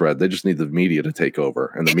virus to spread. They just need the media to take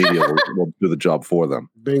over, and the media will do the job for them.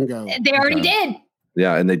 Bingo. They already did.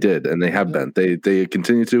 Yeah, and they did, and they have been. They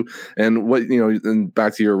continue to. And what and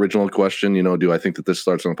back to your original question, do I think that this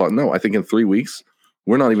starts on a plot? No, I think in 3 weeks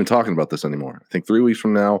we're not even talking about this anymore. I think 3 weeks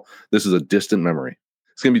from now, this is a distant memory.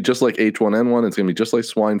 It's going to be just like H1N1. It's going to be just like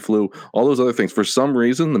swine flu. All those other things. For some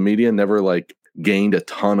reason, the media never gained a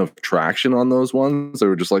ton of traction on those ones. They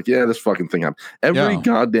were just like, yeah, this fucking thing happened. Every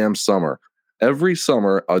goddamn summer. Every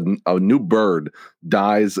summer, a new bird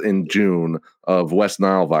dies in June of West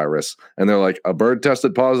Nile virus. And they're like, a bird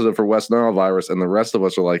tested positive for West Nile virus. And the rest of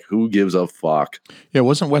us are like, who gives a fuck? Yeah,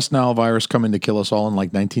 wasn't West Nile virus coming to kill us all in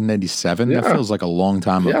 1997? Yeah. That feels like a long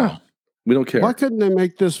time ago. We don't care. Why couldn't they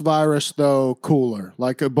make this virus, though, cooler,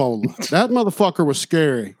 like Ebola? That motherfucker was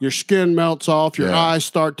scary. Your skin melts off. Your eyes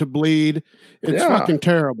start to bleed. It's fucking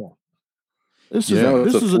terrible. This is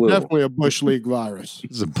definitely a Bush League virus.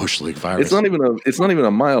 This is a Bush League virus. It's not even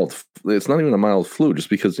a mild flu, just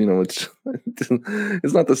because it's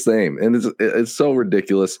it's not the same, and it's so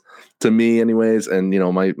ridiculous to me, anyways. And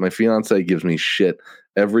my fiance gives me shit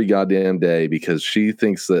every goddamn day because she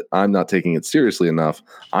thinks that I'm not taking it seriously enough.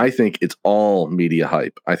 I think it's all media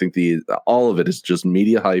hype. I think all of it is just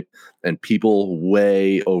media hype and people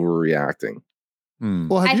way overreacting.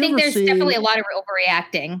 Well, I think there's definitely a lot of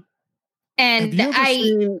overreacting. And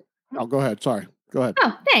go ahead. Sorry. Go ahead.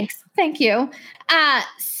 Oh, thanks. Thank you.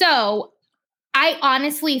 So I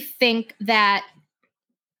honestly think that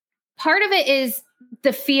part of it is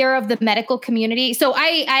the fear of the medical community. So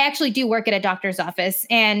I actually do work at a doctor's office,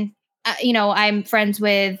 and I'm friends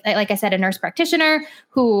with, like I said, a nurse practitioner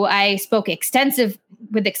who I spoke extensive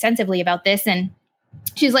with extensively about this. And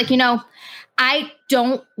she's like, I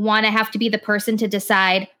don't want to have to be the person to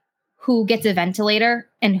decide who gets a ventilator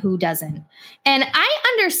and who doesn't. And I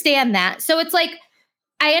understand that. So it's like,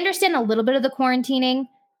 I understand a little bit of the quarantining,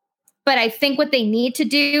 but I think what they need to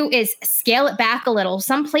do is scale it back a little.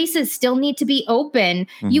 Some places still need to be open.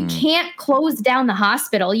 You can't close down the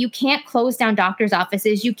hospital. You can't close down doctors'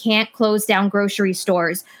 offices. You can't close down grocery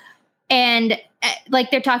stores. And like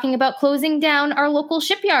they're talking about closing down our local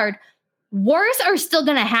shipyard. Wars are still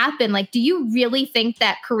going to happen. Like, do you really think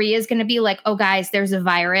that Korea is going to be like, oh, guys, there's a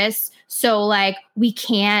virus, so like we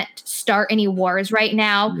can't start any wars right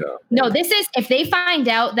now? Yeah. No, this is, if they find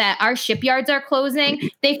out that our shipyards are closing,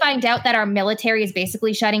 they find out that our military is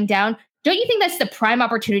basically shutting down. Don't you think that's the prime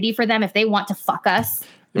opportunity for them if they want to fuck us?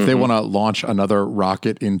 If they want to launch another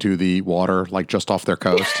rocket into the water, like just off their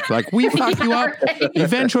coast, like we fuck you up.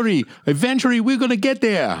 Eventually, we're going to get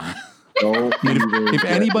there. If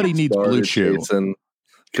anybody needs Blue Chew,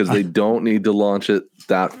 because they don't need to launch it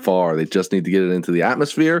that far, they just need to get it into the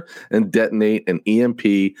atmosphere and detonate an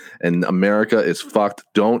EMP, and America is fucked.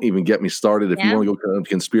 Don't even get me started. If you want to go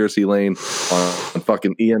conspiracy lane on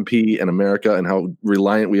fucking EMP and America and how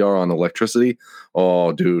reliant we are on electricity,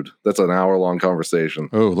 oh, dude, that's an hour-long conversation.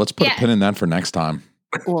 Oh, let's put a pin in that for next time.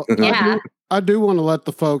 Well, I do want to let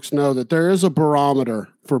the folks know that there is a barometer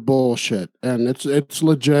for bullshit, and it's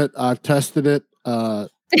legit. I've tested it,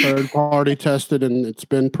 third party tested, and it's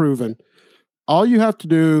been proven. All you have to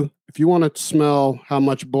do, if you want to smell how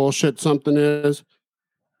much bullshit something is,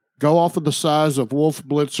 go off of the size of Wolf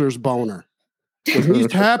Blitzer's boner. When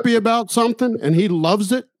he's happy about something and he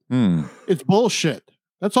loves it, it's bullshit.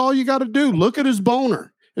 That's all you got to do. Look at his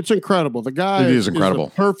boner. It's incredible. The guy is incredible.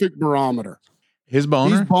 Is the perfect barometer. His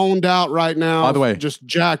boner? He's boned out right now. By the way, just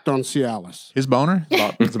jacked on Cialis. His boner?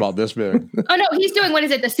 It's about this big. Oh, no. He's doing, what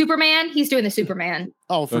is it? The Superman? He's doing the Superman.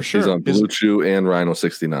 Oh, for sure. He's on Blue Chew and Rhino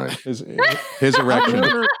 69. His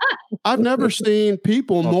erection. I've never seen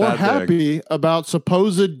people more happy about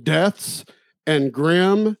supposed deaths and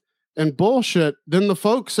grim and bullshit than the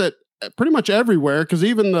folks at pretty much everywhere, because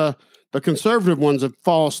even the conservative ones have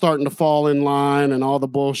starting to fall in line and all the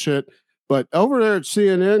bullshit. But over there at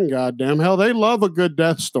CNN, goddamn, hell, they love a good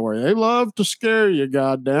death story. They love to scare you,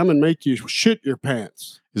 goddamn, and make you shit your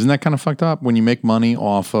pants. Isn't that kind of fucked up when you make money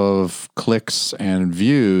off of clicks and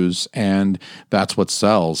views, and that's what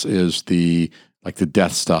sells is the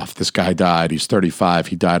death stuff? This guy died. He's 35.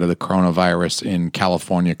 He died of the coronavirus in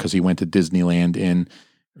California because he went to Disneyland in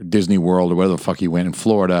Disney World or wherever the fuck he went in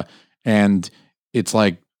Florida. And it's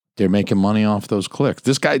like, they're making money off those clicks.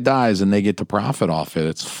 This guy dies and they get to profit off it.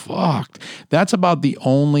 It's fucked. That's about the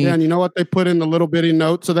only... Yeah, and you know what they put in the little bitty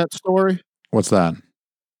notes of that story? What's that?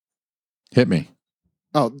 Hit me.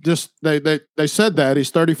 Oh, just they said that. He's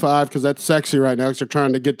 35 because that's sexy right now because they're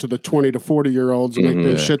trying to get to the 20 to 40-year-olds and make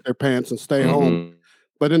them shit their pants and stay home.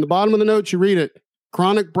 But in the bottom of the notes, you read it.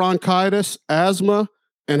 Chronic bronchitis, asthma,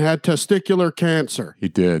 and had testicular cancer. He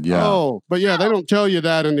did, yeah. Oh, but yeah, they don't tell you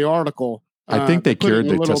that in the article. I think they cured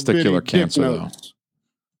the testicular cancer, though.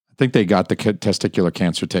 I think they got the testicular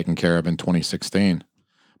cancer taken care of in 2016.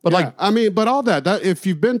 But but all that if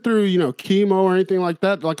you've been through, chemo or anything like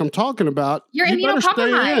that, like I'm talking about, you're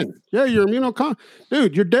immunocompromised. Yeah, you're immunocompromised.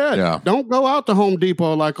 Dude, you're dead. Yeah. Don't go out to Home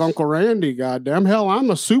Depot like Uncle Randy, goddamn. Hell, I'm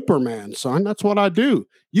a Superman, son. That's what I do.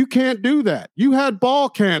 You can't do that. You had ball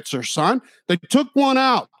cancer, son. They took one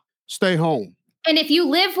out. Stay home. And if you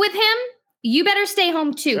live with him, you better stay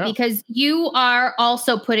home too, because you are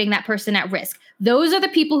also putting that person at risk. Those are the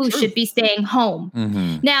people who should be staying home.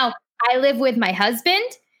 Now, I live with my husband,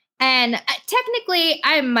 and technically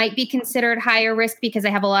I might be considered higher risk because I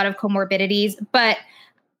have a lot of comorbidities, but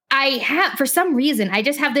for some reason, I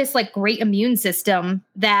just have this like great immune system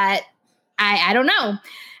that I don't know.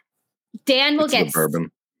 Dan will get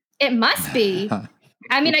bourbon. It must be.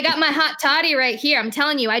 I mean, I got my hot toddy right here. I'm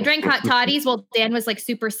telling you, I drank hot toddies while Dan was like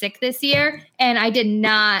super sick this year, and I did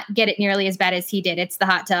not get it nearly as bad as he did. It's the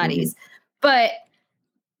hot toddies. But,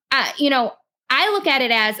 I look at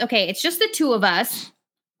it as, okay, it's just the two of us.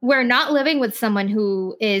 We're not living with someone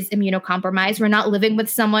who is immunocompromised. We're not living with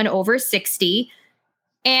someone over 60.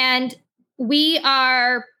 And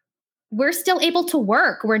we're still able to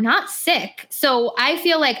work. We're not sick. So I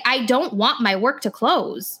feel like I don't want my work to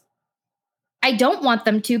close. I don't want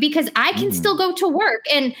them to, because I can still go to work.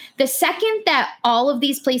 And the second that all of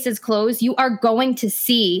these places close, you are going to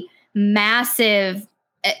see massive,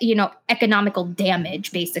 economical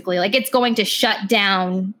damage, basically. Like, it's going to shut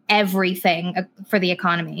down everything for the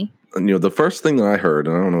economy. The first thing that I heard,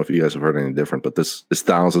 and I don't know if you guys have heard any different, but this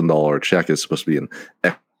 $1,000 check is supposed to be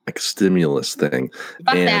an stimulus thing.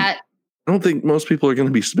 Fuck that. I don't think most people are going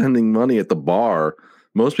to be spending money at the bar.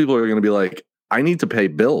 Most people are going to be like, I need to pay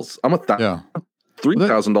bills. I'm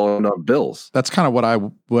 $3,000 bills. That's kind of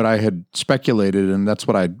what I had speculated, and that's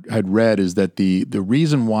what I had read, is that the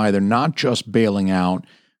reason why they're not just bailing out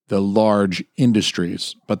the large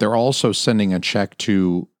industries, but they're also sending a check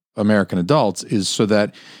to American adults is so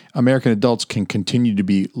that American adults can continue to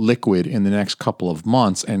be liquid in the next couple of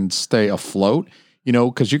months and stay afloat. You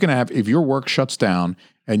know, because you're going to have, if your work shuts down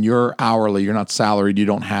and you're hourly, you're not salaried, you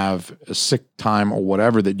don't have a sick time or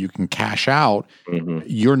whatever that you can cash out,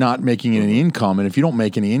 you're not making any income. And if you don't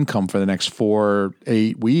make any income for the next 4,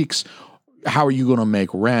 8 weeks, how are you going to make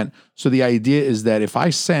rent? So the idea is that if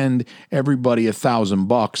I send everybody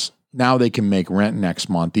 $1,000, now they can make rent next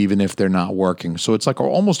month, even if they're not working. So it's like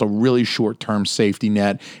almost a really short-term safety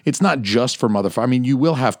net. It's not just for I mean, you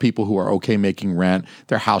will have people who are okay making rent.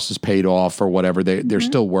 Their house is paid off or whatever. They're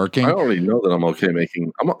still working. I already know that I'm okay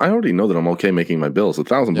making. I already know that I'm okay making my bills.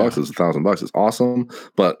 $1,000 is $1,000. It's awesome,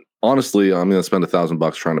 but honestly, I'm going to spend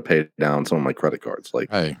 $1,000 trying to pay down some of my credit cards. Like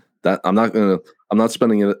that, I'm not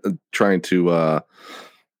spending it trying to.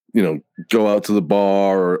 Go out to the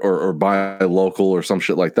bar or buy a local or some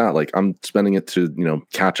shit like that. Like I'm spending it to,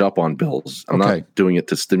 catch up on bills. I'm not doing it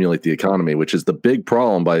to stimulate the economy, which is the big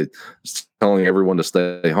problem by telling everyone to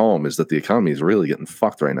stay home, is that the economy is really getting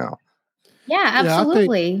fucked right now. Yeah,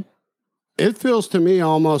 absolutely. It feels to me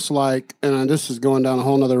almost like, and this is going down a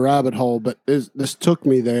whole nother rabbit hole, but this took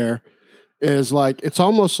me there, is like, it's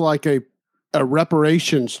almost like a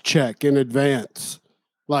reparations check in advance.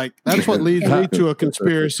 Like that's what leads me to a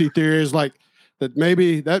conspiracy theory, is like that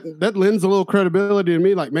maybe that lends a little credibility to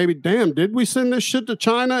me. Like maybe, damn, did we send this shit to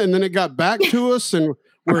China and then it got back to us and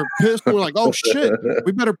we're pissed and we're like, oh shit,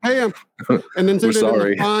 we better pay them. And then send it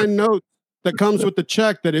in the fine note that comes with the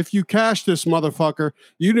check that if you cash this motherfucker,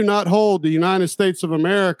 you do not hold the United States of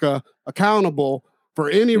America accountable for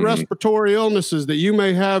any respiratory illnesses that you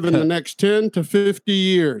may have in the next 10 to 50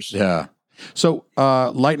 years. Yeah. So,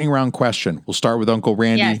 lightning round question. We'll start with Uncle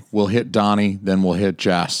Randy. Yes. We'll hit Donnie. Then we'll hit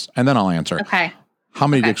Jess. And then I'll answer. Okay. How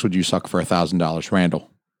many dicks would you suck for $1,000, Randall?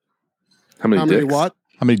 How many dicks? What?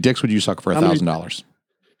 How many dicks would you suck for $1,000?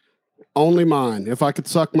 Only mine. If I could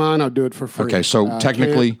suck mine, I'd do it for free. Okay, so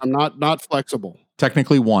technically, I'm not flexible.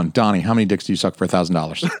 Technically, one. Donnie, how many dicks do you suck for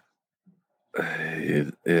 $1,000?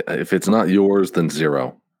 If it's not yours, then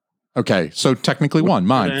 0. Okay, so technically one.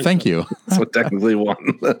 Mine. Thank you. So technically one.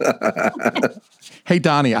 Hey,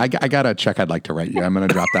 Donnie, I got a check I'd like to write you. I'm going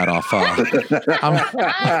to drop that off. I'm going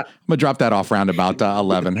to drop that off around about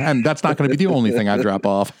 11. And that's not going to be the only thing I drop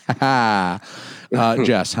off.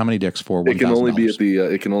 Jess, how many dicks for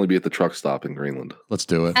 $1,000? It can only be at the truck stop in Greenland. Let's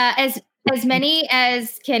do it. As many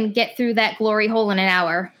as can get through that glory hole in an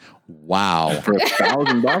hour. Wow. For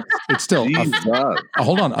 $1,000? It's still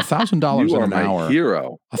hold on, $1,000 in an hour.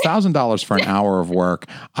 Hero. $1,000 for an hour of work.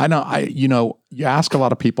 I know. You ask a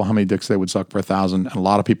lot of people how many dicks they would suck for $1,000, and a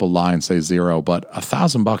lot of people lie and say 0. But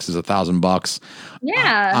 $1,000 is $1,000.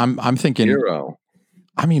 Yeah. I'm thinking 0.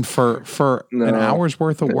 I mean, for an hour's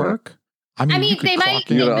worth of work. I mean they might.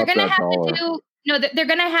 They're going to have to do. No, they're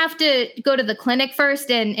going to have to go to the clinic first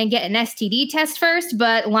and get an STD test first,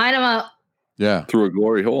 but line them up. Yeah. Through a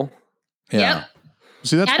glory hole. Yeah. Yep.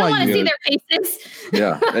 See, that's I don't want to see their faces.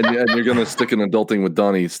 Yeah. And you're going to stick an Adulting with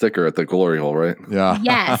Donnie sticker at the glory hole, right? Yeah.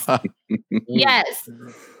 Yes. Yes.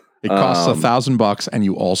 It costs $1,000, and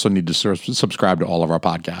you also need to subscribe to all of our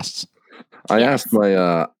podcasts. I asked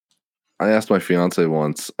my fiance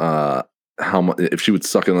once how much, if she would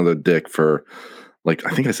suck another dick for, like,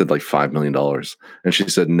 I think I said like $5 million, and she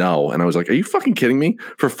said no, and I was like, "Are you fucking kidding me?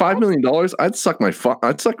 For $5 million, I'd suck a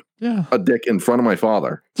dick in front of my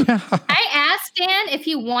father." Yeah. I asked Dan if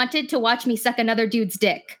he wanted to watch me suck another dude's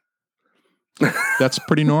dick. That's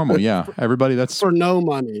pretty normal. Yeah, everybody. That's for no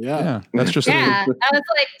money. Yeah, that's just. Yeah, I was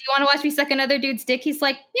like, "Do you want to watch me suck another dude's dick?" He's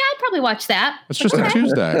like, "Yeah, I'd probably watch that." It's just a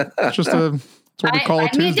Tuesday. It's just it's what we call a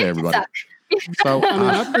Tuesday, everybody. So.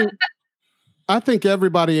 I think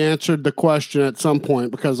everybody answered the question at some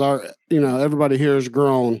point, because everybody here is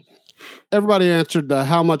grown. Everybody answered the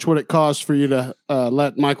how much would it cost for you to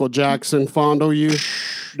let Michael Jackson fondle you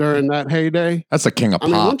during that heyday. That's the king of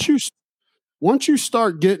pop. I mean, once you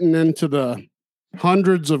start getting into the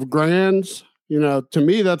hundreds of grands, to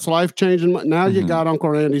me that's life changing. Now you got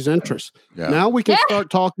Uncle Randy's interest. Yeah. Now we can start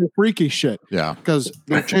talking freaky shit. Yeah, because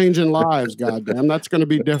they're changing lives. Goddamn, that's going to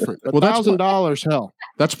be different. $1,000, hell.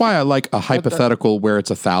 That's why I like a hypothetical where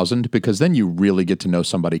it's 1,000, because then you really get to know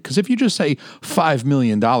somebody. Because if you just say $5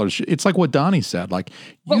 million, it's like what Donnie said. Like,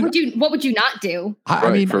 what would you not do?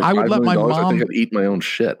 I mean, I would let my mom. I think I'd eat my own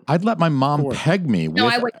shit. I'd let my mom peg me. No,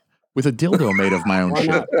 I would. with a dildo made of my own shit.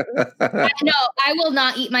 No, I will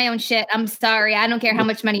not eat my own shit. I'm sorry. I don't care how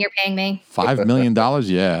much money you're paying me. $5 million?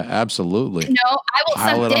 Yeah, absolutely. No, I will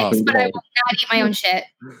Pile suck it up. dicks, but I will not eat my own shit.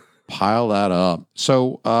 Pile that up.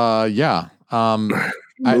 So, yeah.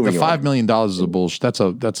 The $5 million is a bullshit.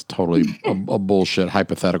 That's totally a bullshit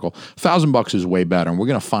hypothetical. $1,000 is way better, and we're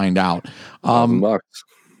gonna find out. $1,000.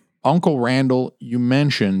 Uncle Randall, you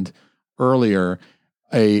mentioned earlier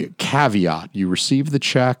a caveat. You receive the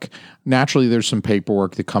check. Naturally, there's some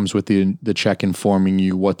paperwork that comes with the check informing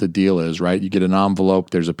you what the deal is, right? You get an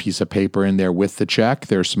envelope. There's a piece of paper in there with the check.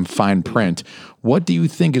 There's some fine print. What do you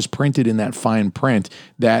think is printed in that fine print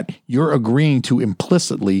that you're agreeing to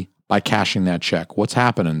implicitly by cashing that check? What's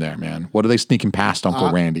happening there, man? What are they sneaking past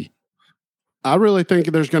Uncle Randy? I really think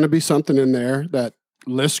there's going to be something in there that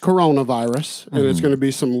lists coronavirus, and it's going to be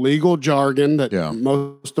some legal jargon that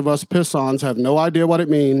most of us piss-ons have no idea what it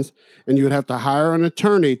means, and you would have to hire an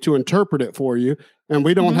attorney to interpret it for you. And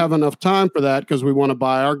we don't have enough time for that because we want to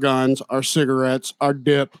buy our guns, our cigarettes, our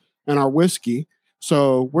dip, and our whiskey.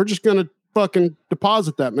 So we're just going to fucking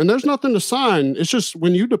deposit that. Man, there's nothing to sign. It's just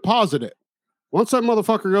when you deposit it, once that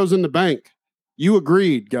motherfucker goes in the bank, you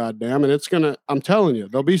agreed, goddamn, and it's going to, I'm telling you,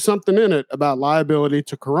 there'll be something in it about liability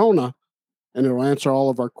to Corona, and it'll answer all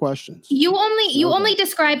of our questions. You only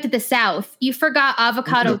described the South. You forgot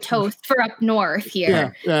avocado toast for up north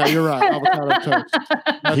here. Yeah, you're right. Avocado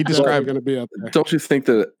toast. He described going to be up there. Don't you think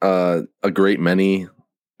that a great many,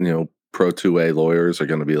 pro 2A lawyers are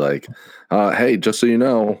going to be like, hey, just so you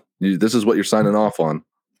know, this is what you're signing off on.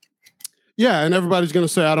 Yeah, and everybody's going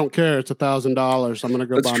to say, I don't care. It's $1,000. I'm going to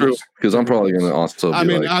go buy That's true, because I'm probably going to also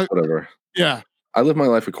be whatever. Yeah. I live my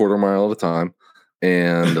life a quarter mile at a time.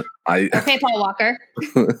 And okay, Paul Walker.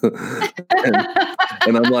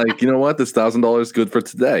 and I'm like, you know what? This $1,000 is good for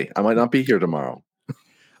today. I might not be here tomorrow.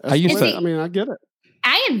 I get it.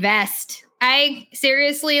 I invest. I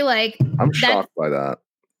seriously I'm shocked by that.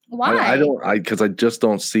 Why? Because I just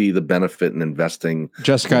don't see the benefit in investing.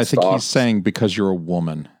 Jessica, I think he's saying because you're a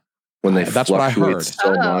woman. When they that's what I heard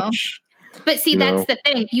so much. But see, that's the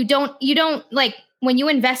thing. You don't like when you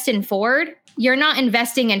invest in Ford. You're not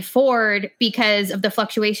investing in Ford because of the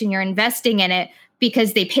fluctuation. You're investing in it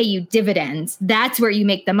because they pay you dividends. That's where you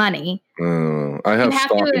make the money. I have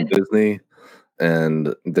stock in Disney,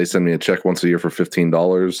 and they send me a check once a year for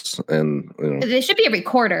 $15. And they should be every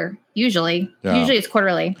quarter. Usually it's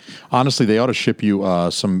quarterly. Honestly, they ought to ship you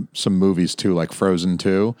some movies too, like Frozen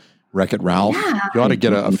 2, Wreck-It Ralph. Yeah. You ought to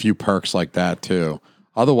get a few perks like that too.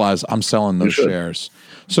 Otherwise, I'm selling those shares.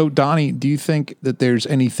 So, Donnie, do you think that there's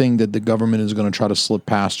anything that the government is going to try to slip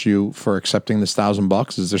past you for accepting this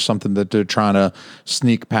 $1,000? Is there something that they're trying to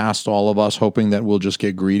sneak past all of us, hoping that we'll just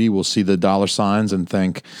get greedy? We'll see the dollar signs and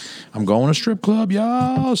think, I'm going to strip club,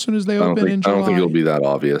 as soon as they open in July. I don't think it'll be that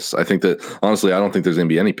obvious. I think that, honestly, I don't think there's going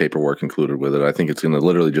to be any paperwork included with it. I think it's going to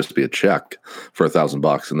literally just be a check for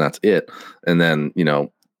 $1,000, and that's it. And then,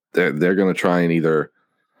 they're going to try and either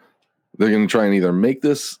make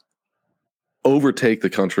this overtake the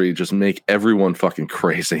country, just make everyone fucking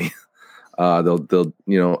crazy. They'll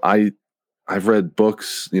I've read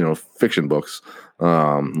books, fiction books,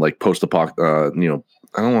 like post-apoc,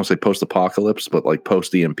 I don't want to say post-apocalypse, but like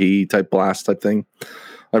post-EMP type blast type thing.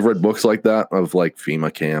 I've read books like that of like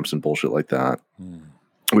FEMA camps and bullshit like that,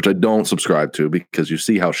 which I don't subscribe to because you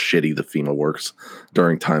see how shitty the FEMA works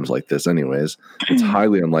during times like this anyways. It's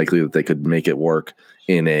highly unlikely that they could make it work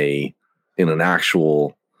in an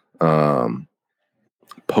actual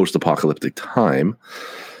post-apocalyptic time.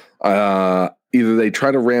 Either they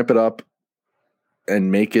try to ramp it up and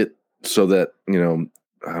make it so that,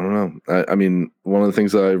 I don't know. I mean, one of the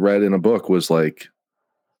things that I read in a book was like,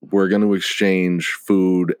 we're going to exchange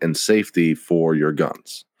food and safety for your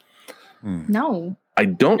guns. No. I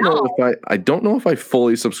don't know if I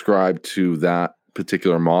fully subscribe to that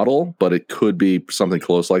particular model, but it could be something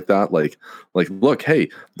close like that. Like, look, hey,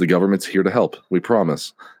 the government's here to help. We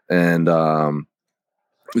promise. And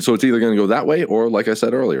so it's either going to go that way, or like I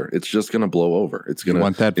said earlier, it's just going to blow over. It's going to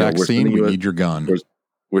want that vaccine. We need your gun.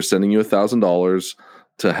 We're sending you $1,000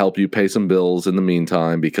 to help you pay some bills in the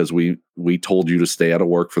meantime because we told you to stay out of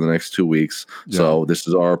work for the next 2 weeks. Yeah. So this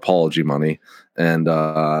is our apology money, and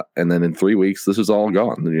then in 3 weeks, this is all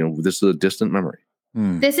gone. This is a distant memory.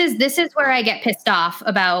 This is where I get pissed off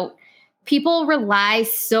about people rely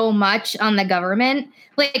so much on the government.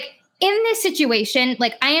 Like in this situation,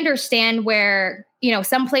 like I understand where,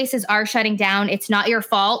 some places are shutting down. It's not your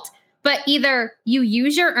fault, but either you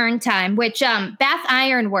use your earned time, which Bath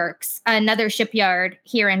Iron Works, another shipyard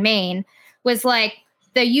here in Maine, was like,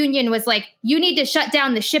 the union was like, you need to shut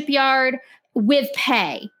down the shipyard with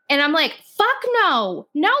pay. And I'm like, fuck no.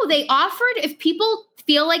 No, they offered if people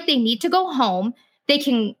feel like they need to go home, they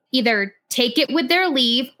can either take it with their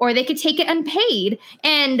leave or they could take it unpaid.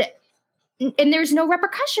 And there's no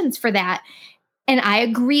repercussions for that. And I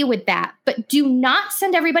agree with that. But do not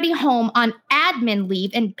send everybody home on admin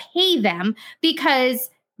leave and pay them, because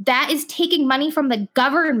that is taking money from the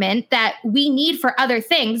government that we need for other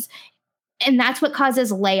things. And that's what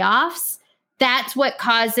causes layoffs. That's what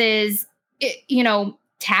causes,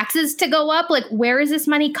 taxes to go up. Like, where is this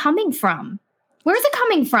money coming from? Where is it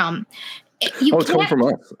coming from? It's coming from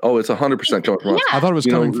us. Oh, it's 100% coming from us. I thought it was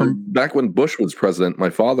coming from back when Bush was president. My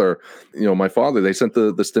father, they sent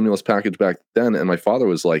the stimulus package back then, and my father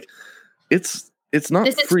was like, "It's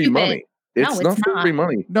not free money. It's not free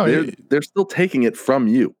money. No, they're still taking it from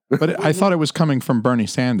you." But I thought it was coming from Bernie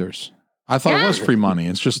Sanders. I thought it was free money.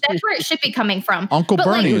 It's just that's where it should be coming from. Uncle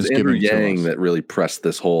Bernie is Andrew giving it to Yang us. that really pressed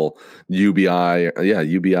this whole UBI. Yeah,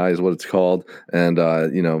 UBI is what it's called, and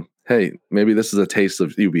hey, maybe this is a taste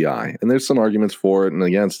of UBI. And there's some arguments for it and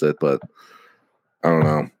against it, but I don't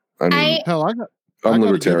know. I mean, I'm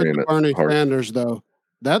libertarian at Bernie heart. Sanders, though.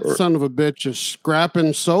 That son of a bitch is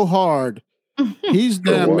scrapping so hard. He's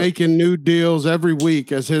making new deals every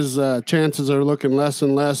week as his chances are looking less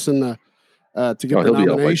and less to get the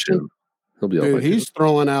nomination. He'll be out. He's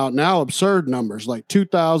throwing out now absurd numbers like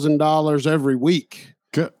 $2,000 every week.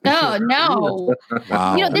 Oh no!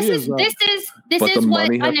 Wow. This is but the what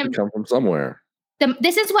money has to come from somewhere.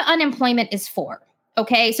 This is what unemployment is for.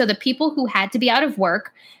 Okay, so the people who had to be out of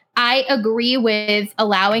work, I agree with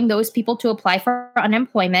allowing those people to apply for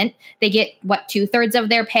unemployment. They get 2/3 of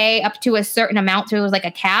their pay up to a certain amount. So it was like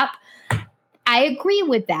a cap. I agree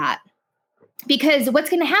with that, because what's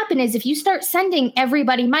going to happen is if you start sending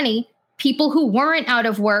everybody money, people who weren't out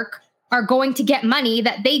of work are going to get money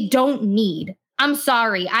that they don't need. I'm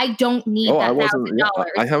sorry, I don't need that $1,000.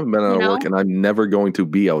 I haven't been out of work, and I'm never going to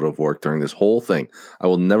be out of work during this whole thing. I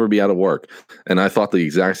will never be out of work. And I thought the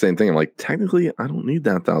exact same thing. I'm like, technically, I don't need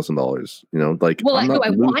that $1,000. Well, do I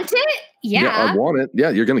want it? Yeah, I want it. Yeah,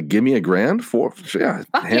 you're going to give me $1,000 for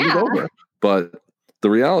hand it over. But the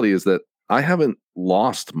reality is that I haven't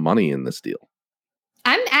lost money in this deal.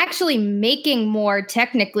 I'm actually making more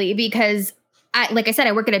technically because like I said,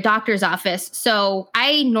 I work at a doctor's office. So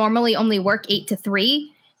I normally only work 8 to 3.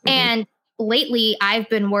 Mm-hmm. And lately I've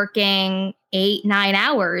been working 8-9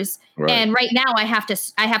 hours. Right. And right now I have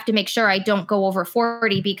to make sure I don't go over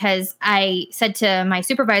 40, because I said to my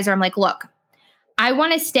supervisor, I'm like, look, I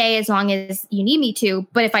want to stay as long as you need me to.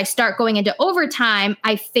 But if I start going into overtime,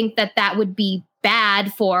 I think that would be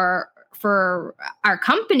bad for our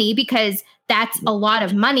company, because that's a lot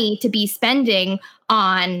of money to be spending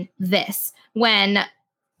on this. When,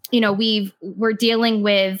 we're dealing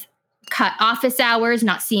with cut office hours,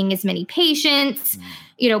 not seeing as many patients,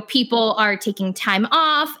 people are taking time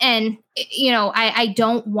off. And, I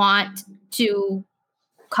don't want to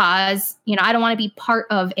cause, I don't want to be part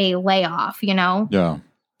of a layoff, Yeah.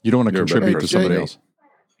 You don't want to contribute to somebody else.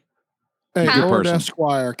 Hey, Lord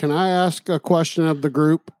Esquire, can I ask a question of the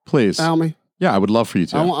group? Please. Almy? Yeah, I would love for you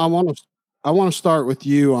to. I want to start with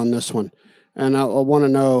you on this one. And I want to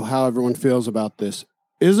know how everyone feels about this.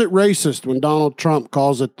 Is it racist when Donald Trump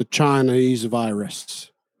calls it the Chinese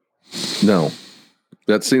virus? No.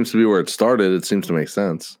 That seems to be where it started. It seems to make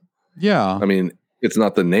sense. Yeah. I mean, it's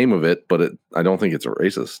not the name of it, but I don't think it's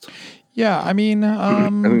racist. Yeah, I mean... I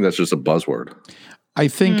think that's just a buzzword. I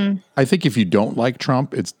think if you don't like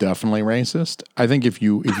Trump, it's definitely racist. I think if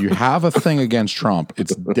you have a thing against Trump,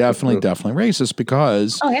 it's definitely racist,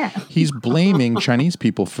 because he's blaming Chinese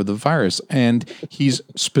people for the virus, and he's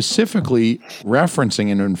specifically referencing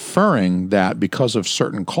and inferring that because of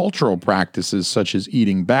certain cultural practices such as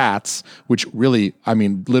eating bats, which really, I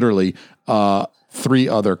mean, literally 3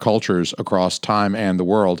 other cultures across time and the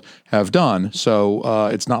world have done. So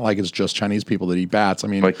it's not like it's just Chinese people that eat bats. I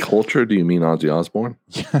mean, by culture, do you mean Ozzy Osbourne?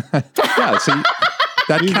 Yeah, see,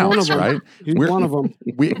 that counts, right? We're one of them.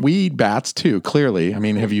 We eat bats too. Clearly, I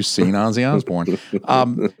mean, have you seen Ozzy Osbourne?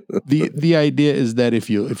 The idea is that if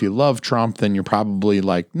you love Trump, then you're probably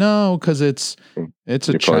like, no, because it's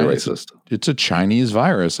racist. It's a Chinese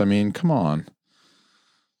virus. I mean, come on.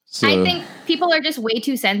 So, I think people are just way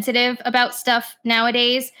too sensitive about stuff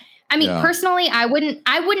nowadays. I mean, personally, I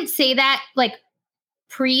wouldn't say that, like,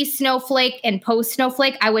 pre-Snowflake and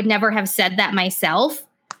post-Snowflake. I would never have said that myself.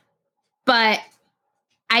 But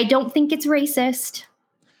I don't think it's racist.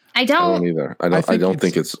 I don't either. I don't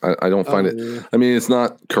think it's I don't find it. I mean, it's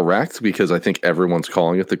not correct, because I think everyone's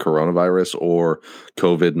calling it the coronavirus or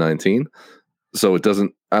COVID-19. So it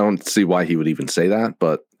doesn't. I don't see why he would even say that,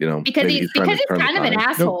 but because he's kind of an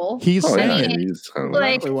asshole. No, he's saying it. He's kind of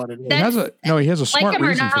like he has a smart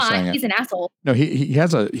reason for saying it. He's an asshole. No, he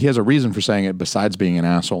has a reason for saying it besides being an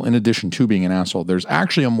asshole. In addition to being an asshole, there's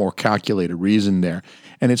actually a more calculated reason there,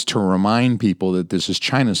 and it's to remind people that this is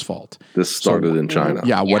China's fault. This started in China.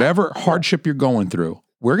 Yeah, whatever hardship you're going through,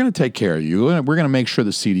 we're going to take care of you. We're going to make sure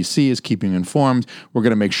the CDC is keeping you informed. We're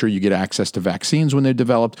going to make sure you get access to vaccines when they're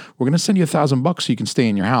developed. We're going to send you $1,000 so you can stay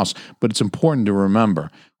in your house. But it's important to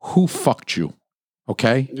remember who fucked you.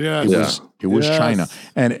 Okay? Yes. It was China.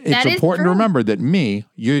 And it's important to remember that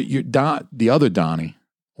the other Donnie,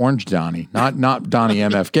 Orange Donnie, not Donnie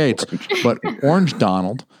MF Gates, but Orange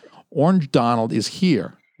Donald is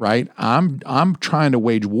here. Right, I'm trying to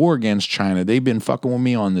wage war against China. They've been fucking with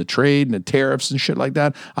me on the trade and the tariffs and shit like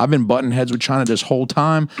that. I've been butting heads with China this whole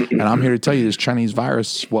time, and I'm here to tell you this Chinese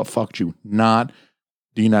virus is what fucked you, not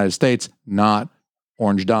the United States, not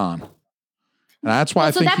Orange Don. And that's why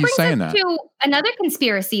I think he's saying that. To another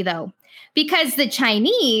conspiracy, though, because the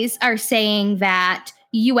Chinese are saying that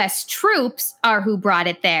U.S. troops are who brought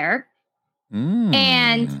it there,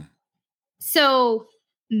 and so.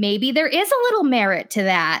 Maybe there is a little merit to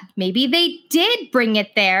that. Maybe they did bring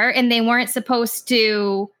it there and they weren't supposed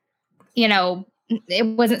to, it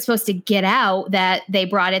wasn't supposed to get out that they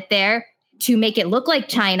brought it there to make it look like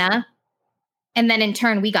China. And then in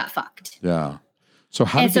turn, we got fucked. Yeah. So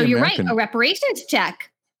you're right, a reparations check.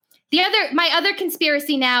 My other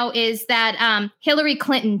conspiracy now is that Hillary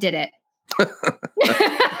Clinton did it.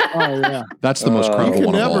 Oh, yeah. That's the most credible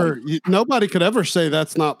one of all. Nobody could ever say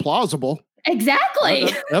that's not plausible. Exactly.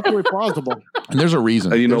 That's definitely plausible. And there's a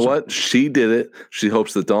reason. You know what? She did it. She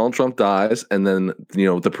hopes that Donald Trump dies, and then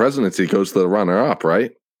the presidency goes to the runner-up,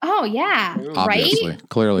 right? Oh yeah, obviously, right?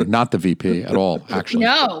 Clearly, not the VP at all. Actually,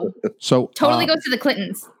 no. So totally goes to the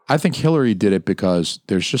Clintons. I think Hillary did it because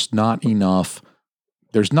there's just not enough.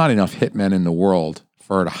 There's not enough hitmen in the world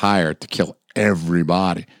for her to hire to kill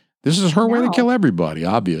everybody. This is her way to kill everybody.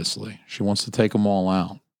 Obviously, she wants to take them all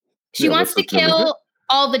out. She wants to kill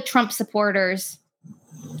all the Trump supporters.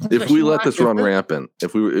 If we let this run rampant,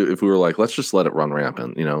 if we were like, let's just let it run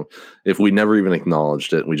rampant, if we never even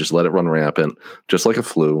acknowledged it, we just let it run rampant, just like a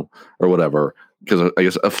flu or whatever, because I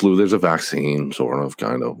guess a flu, there's a vaccine, sort of,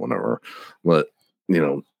 kind of, whatever. But,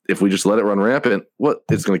 if we just let it run rampant,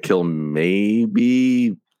 it's going to kill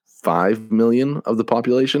maybe 5 million of the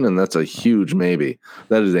population, and that's a huge maybe.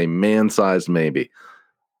 That is a man-sized maybe.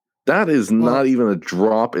 That is not even a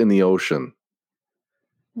drop in the ocean.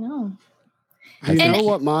 No. You know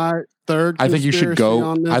what my third I think you should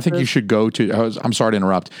go. I think you is? should go to. I'm sorry to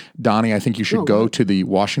interrupt, Donnie. I think you should go to the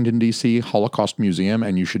Washington D.C. Holocaust Museum,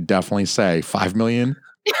 and you should definitely say 5 million.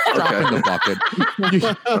 Drop in the bucket.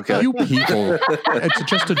 You people, it's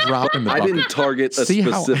just a drop in the bucket. I didn't target a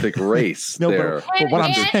specific race there. But what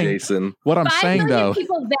I'm saying, Jason. What I'm saying though, 5 million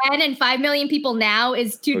people then and 5 million people now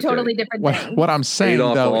is two totally different things. What I'm saying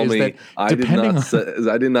though is that I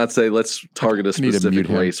did not say let's target a specific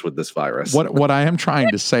race with this virus. What I am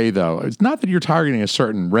trying to say though, it's not that you're targeting a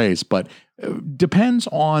certain race, but depends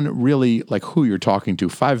on really like who you're talking to.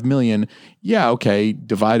 5 million,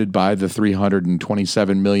 divided by the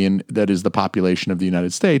 327 million that is the population of the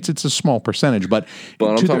United States, it's a small percentage. But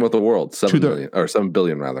I'm talking about the world, 7 billion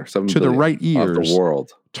rather. 7 to billion the right ears of the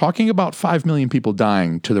world. Talking about 5 million people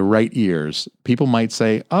dying to the right ears, people might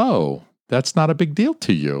say, "Oh, that's not a big deal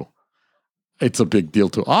to you." It's a big deal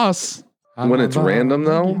to us. When it's random,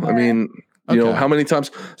 though, I mean, how many times?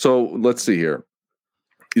 So let's see here.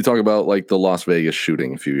 You talk about like the Las Vegas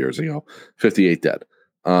shooting a few years ago, 58 dead.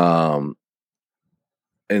 And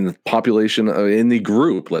the population in the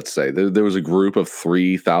group, let's say there was a group of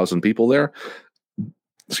 3,000 people there.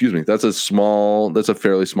 Excuse me. That's a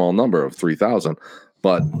fairly small number of 3,000.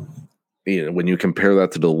 But when you compare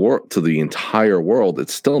that to the entire world,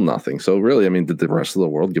 it's still nothing. So really, I mean, did the rest of the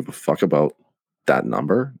world give a fuck about that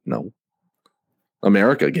number? No.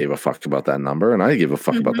 America gave a fuck about that number, and I gave a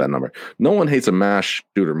fuck about that number. No one hates a mass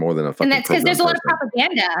shooter more than a fucking. And that's because there's a lot of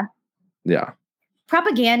propaganda. Yeah.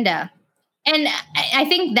 Propaganda. And I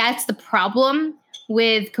think that's the problem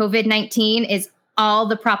with COVID-19 is all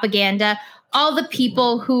the propaganda, all the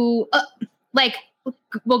people who,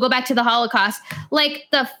 we'll go back to the Holocaust, like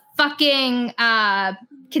the fucking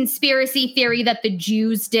conspiracy theory that the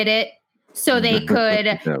Jews did it. So they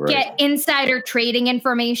could get insider trading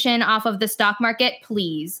information off of the stock market,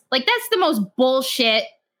 please. Like, that's the most bullshit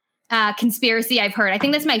conspiracy I've heard. I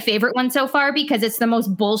think that's my favorite one so far because it's the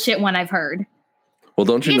most bullshit one I've heard. Well,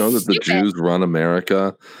 don't you know that the Jews run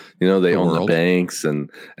America? They own the banks and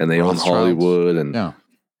they own Hollywood. And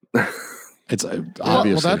it's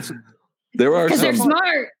obviously. There are Because some. they're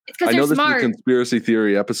smart. It's because I know they're this is a smart. conspiracy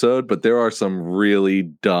theory episode, but there are some really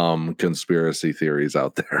dumb conspiracy theories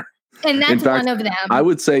out there. And In that's fact, one of them. I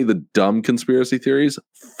would say the dumb conspiracy theories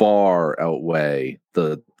far outweigh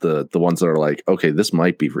the ones that are like, okay, this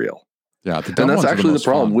might be real. Yeah, the dumb and that's ones are actually the most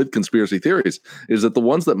problem fun. with conspiracy theories is that the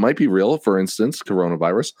ones that might be real, for instance,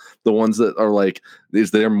 coronavirus, the ones that are like,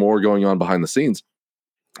 is there more going on behind the scenes?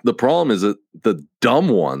 The problem is that the dumb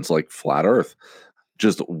ones like flat Earth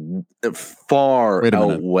just far Wait a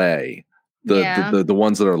minute. outweigh the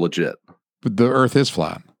ones that are legit. But the Earth is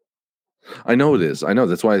flat. I know it is. I know.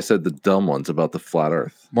 That's why I said the dumb ones about the flat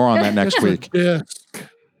Earth. More on that next week. Yeah.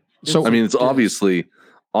 So I mean, it's obviously,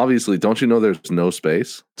 don't you know there's no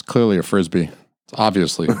space? it's clearly a frisbee. It's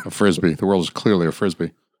obviously a frisbee. The world is clearly a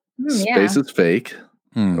frisbee. Space is fake.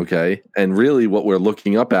 Okay. And really what we're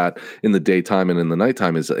looking up at in the daytime and in the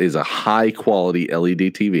nighttime is a high quality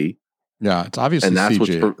LED TV. Yeah, it's obviously And that's CG.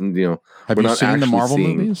 what's, Have we're you not seen the actually Marvel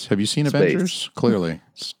seeing movies? Have you seen space. Avengers? Clearly.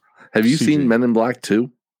 It's Have you CG. seen Men in Black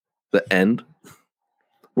 2? The end?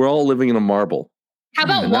 We're all living in a marble. How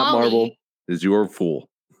about And that marble Wally? is your fool.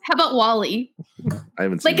 How about Wally? I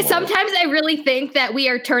haven't seen Like Wall-E. sometimes I really think that we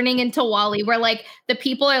are turning into Wall-E, where like the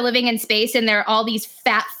people are living in space and they're all these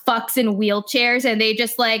fat fucks in wheelchairs and they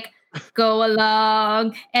just like go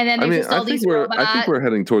along, and then there's just all these robots. I think we're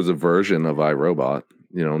heading towards a version of iRobot.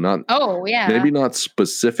 You know, not maybe not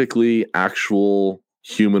specifically actual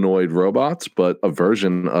humanoid robots, but a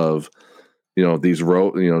version of these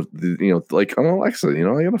like an Alexa.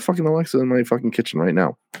 I got a fucking Alexa in my fucking kitchen right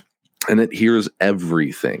now. And it hears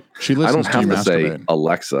everything. She I listens don't have to to say masturbate.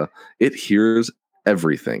 Alexa. It hears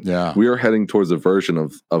everything. Yeah. We are heading towards a version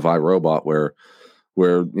of iRobot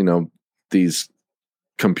where these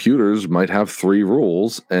computers might have 3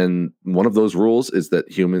 rules, and one of those rules is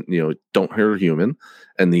that human, don't hurt a human,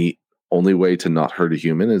 and the only way to not hurt a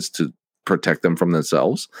human is to protect them from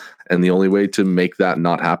themselves, and the only way to make that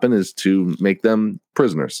not happen is to make them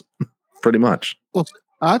prisoners. Pretty much. Well,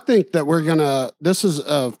 I think that this is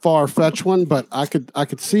a far-fetched one, but I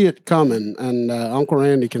could see it coming, and Uncle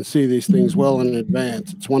Randy can see these things well in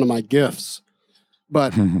advance. It's one of my gifts.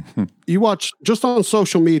 But you watch just on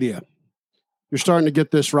social media, you're starting to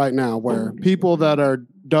get this right now, where people that are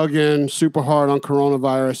dug in super hard on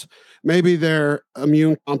coronavirus, maybe they're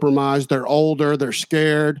immune compromised, they're older, they're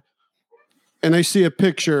scared, and they see a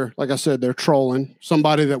picture, like I said, they're trolling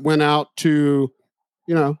somebody that went out to,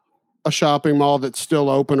 a shopping mall that's still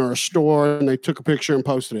open or a store, and they took a picture and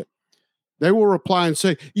posted it. They will reply and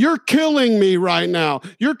say, "You're killing me right now.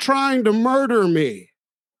 You're trying to murder me."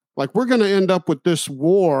 Like, we're going to end up with this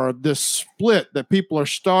war, this split that people are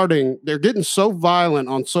starting. They're getting so violent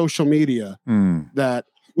on social media that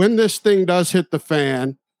when this thing does hit the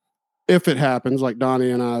fan, if it happens, like Donnie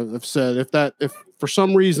and I have said, if for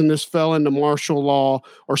some reason this fell into martial law,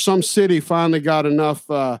 or some city finally got enough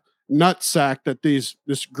nutsack that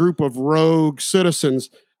this group of rogue citizens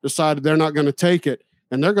decided they're not going to take it,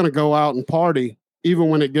 and they're going to go out and party even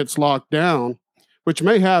when it gets locked down, which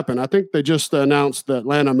may happen. I think they just announced the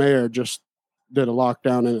Atlanta mayor just did a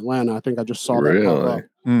lockdown in Atlanta. I think I just saw that pop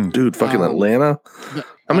up. Dude, fucking Atlanta?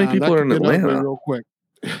 How many people are in Atlanta? Real quick.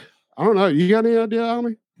 I don't know. You got any idea,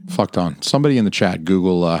 Almy? Fucked on. Somebody in the chat,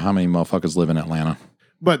 Google how many motherfuckers live in Atlanta.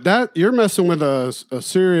 But that you're messing with a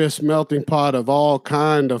serious melting pot of all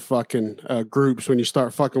kind of fucking groups when you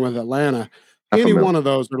start fucking with Atlanta. Any one of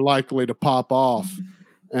those are likely to pop off.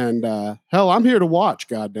 And hell, I'm here to watch.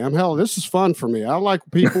 Goddamn, hell, this is fun for me. I like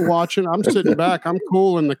people watching. I'm sitting back. I'm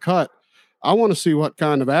cool in the cut. I want to see what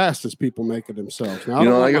kind of asses people make of themselves. Now, I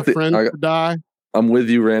don't want my friends to die. I'm with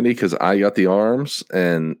you, Randy, because I got the arms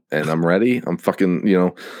and I'm ready. I'm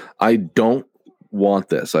fucking, I don't want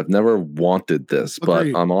this. I've never wanted this, but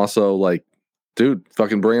I'm also like, dude,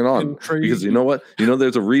 fucking bring it on. Because you know what?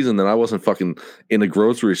 There's a reason that I wasn't fucking in a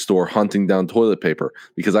grocery store hunting down toilet paper,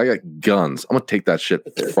 because I got guns. I'm going to take that shit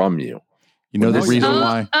from you. You know the reason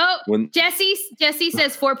why? Jesse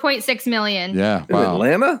says 4.6 million. Yeah. In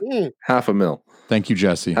Atlanta? $500,000. Thank you,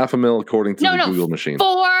 Jesse. $500,000 according to the Google machine.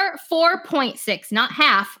 4.6, not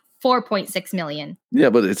half. 4.6 million. Yeah,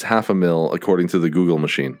 but it's $500,000 according to the Google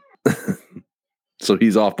machine. So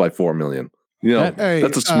he's off by 4 million.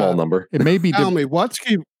 That's a small number. It may be. Tell me,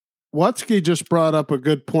 Watsky just brought up a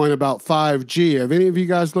good point about 5G. Have any of you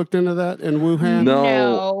guys looked into that in Wuhan?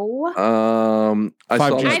 No. I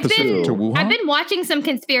saw 5G that specific to Wuhan? I've been watching some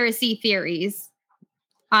conspiracy theories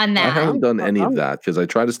on that. I haven't done any of that because I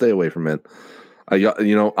try to stay away from it.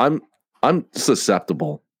 I'm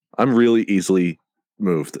susceptible. I'm really easily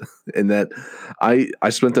moved in that I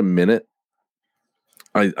spent a minute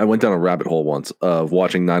I went down a rabbit hole once of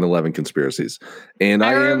watching 9/11 conspiracies, and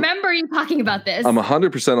I remember you talking about this. I'm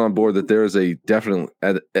 100% on board that there is a definite,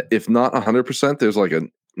 if not 100%, there's like a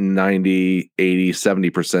 90, 80,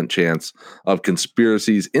 70% chance of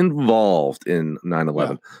conspiracies involved in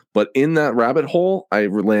 9/11. Yeah. But in that rabbit hole, I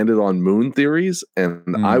landed on moon theories,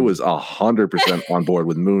 and I was 100% on board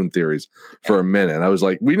with moon theories for a minute. I was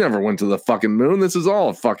like, we never went to the fucking moon. This is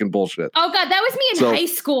all fucking bullshit. Oh God, that was me in high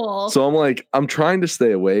school. So I'm like, I'm trying to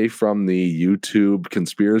stay away from the YouTube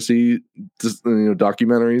conspiracy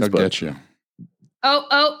documentaries. They'll get you.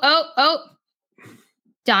 Oh.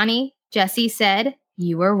 Donnie, Jesse said,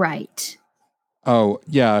 you were right. Oh,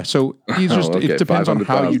 yeah. So he's just, it depends on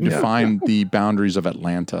how you 500,000, define the boundaries of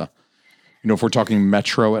Atlanta. You know, if we're talking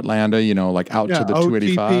metro Atlanta, you know, like out to the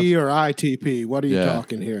 285. OTP or ITP. What are you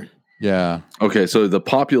talking here? Yeah. Okay. So the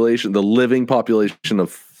population, the living population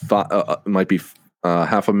of might be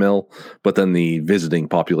 500,000, but then the visiting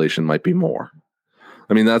population might be more.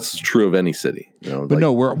 I mean, that's true of any city, you know. But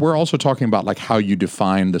no, we're also talking about like how you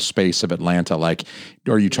define the space of Atlanta. Like,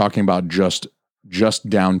 are you talking about just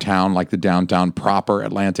downtown, like the downtown proper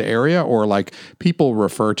Atlanta area, or like people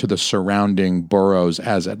refer to the surrounding boroughs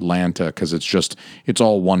as Atlanta because it's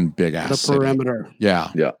all one big ass the perimeter city.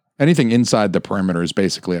 Yeah. Anything inside the perimeter is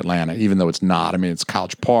basically Atlanta, even though it's not. I mean, it's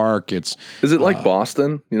College Park. Is it like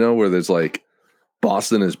Boston? You know, where there's like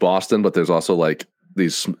Boston is Boston, but there's also like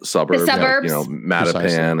these suburbs, like, you know,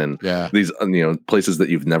 Mattapan and these, you know, places that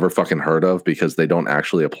you've never fucking heard of because they don't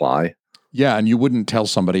actually apply. Yeah, and you wouldn't tell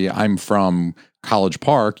somebody I'm from College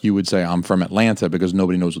Park. You would say I'm from Atlanta because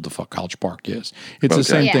nobody knows what the fuck College Park is. It's the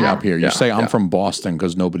same thing up here. You say I'm from Boston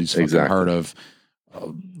because nobody's fucking heard of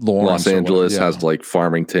Lawrence. Los Angeles has like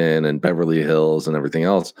Farmington and Beverly Hills and everything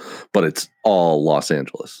else, but it's all Los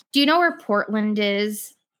Angeles. Do you know where Portland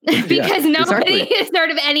is? Because nobody has heard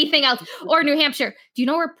of anything else. Or New Hampshire. Do you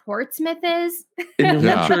know where Portsmouth is? In New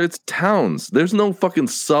Hampshire, it's towns. There's no fucking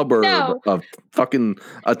suburb of fucking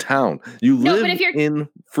a town. You live in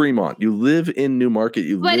Fremont. You live in Newmarket.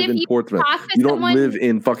 You live in Portsmouth. You don't live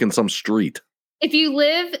in fucking some street. If you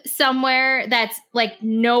live somewhere that's like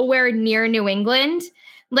nowhere near New England,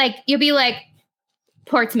 like you'll be like,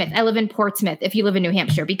 Portsmouth. I live in Portsmouth if you live in New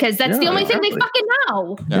Hampshire, because that's the only thing they fucking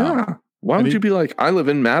know. Yeah. Why would you be like, I live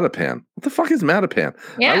in Mattapan? What the fuck is Mattapan?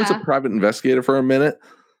 Yeah. I was a private investigator for a minute.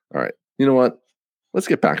 All right. You know what? Let's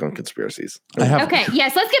get back on conspiracies.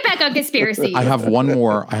 Yes, let's get back on conspiracies. I have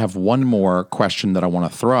one more question that I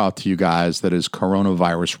want to throw out to you guys that is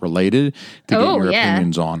coronavirus related to get your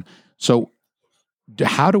opinions on. So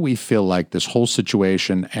how do we feel like this whole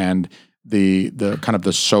situation and the kind of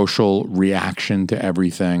the social reaction to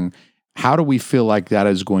everything, how do we feel like that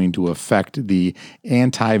is going to affect the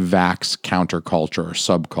anti-vax counterculture or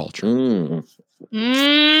subculture?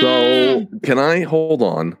 So can I hold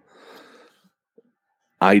on?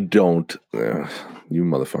 I don't, you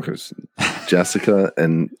motherfuckers, Jessica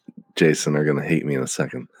and Jason are going to hate me in a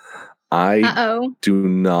second. I do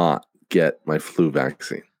not get my flu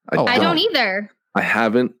vaccine. I don't either. I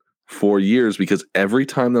haven't for years because every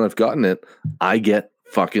time that I've gotten it, I get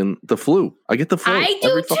fucking the flu. I get the flu. I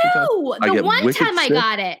do too. The one time I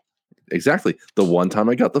got it. Exactly. The one time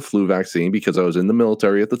I got the flu vaccine because I was in the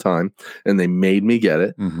military at the time and they made me get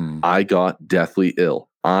it. I got deathly ill.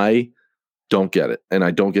 I don't get it. And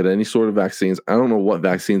I don't get any sort of vaccines. I don't know what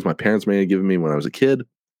vaccines my parents may have given me when I was a kid.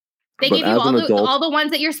 They gave you all the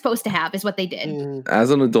ones that you're supposed to have is what they did.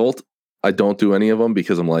 As an adult, I don't do any of them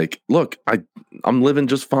because I'm like, look, I'm living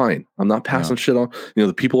just fine. I'm not passing shit on. You know,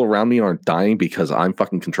 the people around me aren't dying because I'm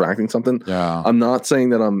fucking contracting something. Yeah. I'm not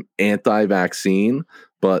saying that I'm anti-vaccine,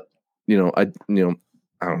 but I don't know.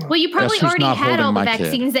 Well, you probably already had all the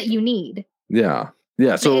vaccines that you need. Yeah.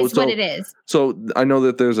 Yeah. So what it is. So I know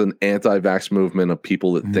that there's an anti-vax movement of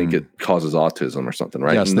people that think it causes autism or something,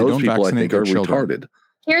 right? Yes, and those people I think are retarded.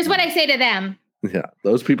 Here's what I say to them. Yeah,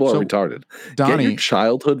 those people are retarded. Donnie, get your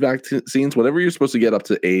childhood vaccines, whatever you're supposed to get up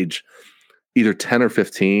to age either 10 or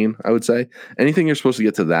 15, I would say. Anything you're supposed to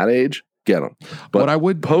get to that age, get them.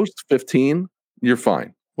 But post 15, you're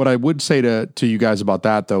fine. What I would say to you guys about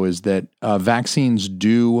that, though, is that vaccines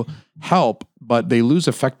do help, but they lose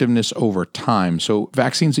effectiveness over time. So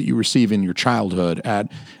vaccines that you receive in your childhood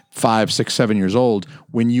at 5, 6, 7 years old,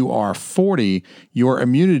 when you are 40, your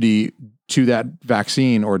immunity to that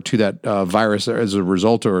vaccine or to that virus as a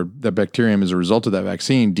result, or the bacterium as a result of that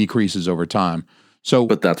vaccine, decreases over time.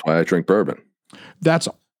 But that's why I drink bourbon. That's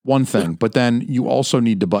one thing. But then you also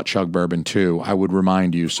need to butt chug bourbon too, I would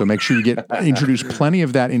remind you. So make sure you introduce plenty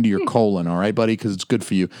of that into your colon, all right, buddy? Because it's good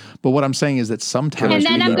for you. But what I'm saying is that sometimes and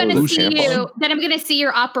then I'm going to see you. Then I'm going to see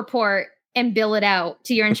your op report and bill it out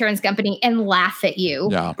to your insurance company and laugh at you.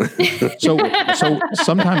 Yeah. So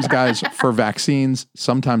sometimes, guys, for vaccines,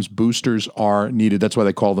 sometimes boosters are needed. That's why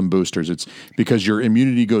they call them boosters. It's because your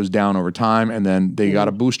immunity goes down over time, and then they got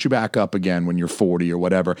to boost you back up again when you're 40 or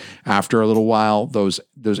whatever. After a little while, those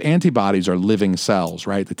antibodies are living cells,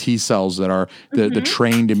 right? The T cells that are the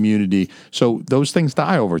trained immunity. So those things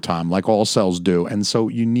die over time, like all cells do. And so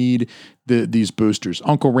you need these boosters.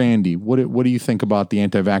 Uncle Randy, what do you think about the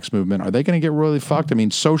anti-vax movement? Are they going to get really fucked? I mean,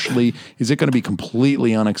 socially, is it going to be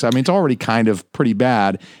completely unacceptable? I mean, it's already kind of pretty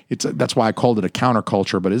bad. That's why I called it a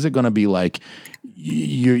counterculture. But is it going to be like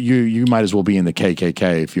you might as well be in the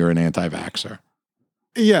KKK if you're an anti-vaxxer?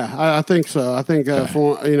 Yeah, I think so. I think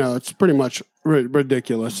it's pretty much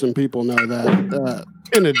ridiculous, and people know that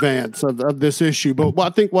in advance of this issue. But I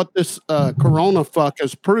think what this Corona fuck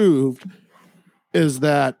has proved is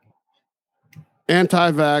that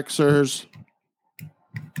anti-vaxxers,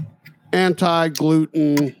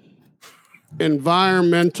 anti-gluten,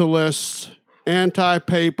 environmentalists,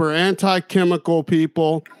 anti-paper, anti-chemical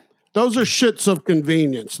people, those are shits of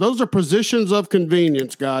convenience. Those are positions of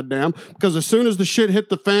convenience, goddamn. Because as soon as the shit hit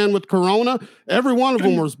the fan with Corona, every one of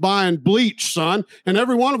them was buying bleach, son. And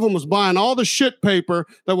every one of them was buying all the shit paper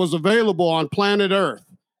that was available on planet Earth.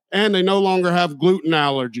 And they no longer have gluten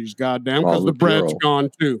allergies, goddamn, because the bread's gone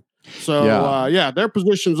too. So, they're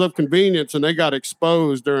positions of convenience, and they got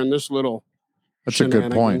exposed during this little. That's a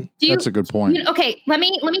good point. That's a good point. Okay, let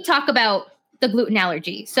me talk about the gluten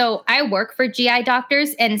allergy. So I work for GI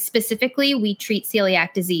doctors, and specifically, we treat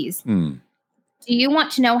celiac disease. Do you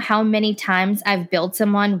want to know how many times I've billed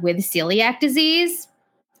someone with celiac disease?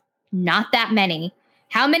 Not that many.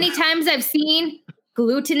 How many times I've seen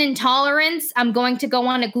gluten intolerance, I'm going to go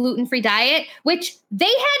on a gluten-free diet, which they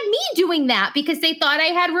had me doing that because they thought I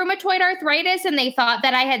had rheumatoid arthritis and they thought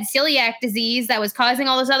that I had celiac disease that was causing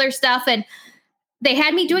all this other stuff. And they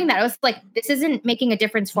had me doing that. I was like, this isn't making a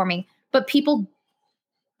difference for me. But people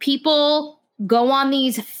go on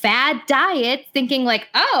these fad diets thinking like,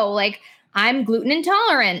 oh, like I'm gluten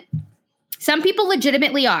intolerant. Some people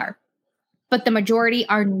legitimately are, but the majority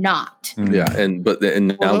are not. Yeah, and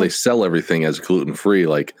now they sell everything as gluten-free,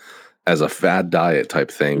 like as a fad diet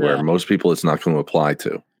type thing, where most people it's not going to apply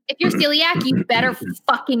to. If you're celiac, you better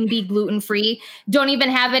fucking be gluten-free. Don't even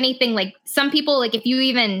have anything like some people, like if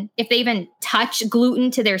they even touch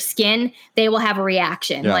gluten to their skin, they will have a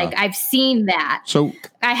reaction. Yeah. Like I've seen that. So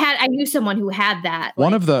I knew someone who had that.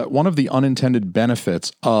 One of the unintended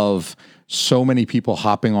benefits of so many people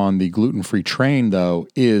hopping on the gluten-free train, though,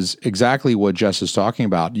 is exactly what Jess is talking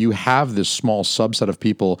about. You have this small subset of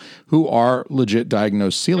people who are legit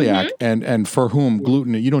diagnosed celiac and for whom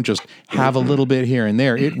gluten, you don't just have a little bit here and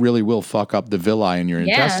there. It really will fuck up the villi in your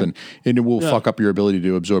intestine, and it will fuck up your ability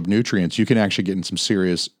to absorb nutrients. You can actually get in some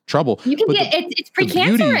serious trouble. You can it's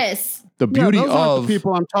precancerous. The beauty those of aren't the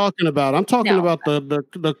people I'm talking about. I'm talking about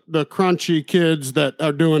the crunchy kids that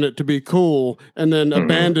are doing it to be cool and then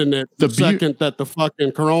abandon it the second that the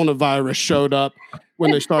fucking coronavirus showed up,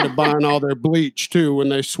 when they started buying all their bleach too, when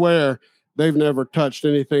they swear they've never touched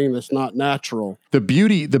anything that's not natural. The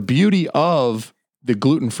beauty of the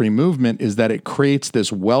gluten-free movement is that it creates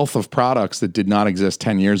this wealth of products that did not exist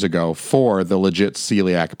 10 years ago for the legit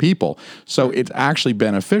celiac people. So it's actually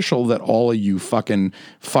beneficial that all of you fucking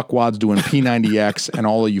fuckwads doing P90X and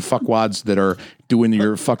all of you fuckwads that are doing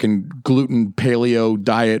your fucking gluten paleo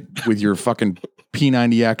diet with your fucking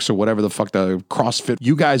P90X or whatever the fuck, the CrossFit,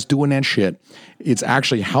 you guys doing that shit, it's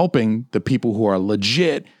actually helping the people who are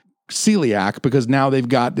legit celiac, because now they've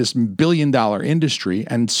got this $1 billion industry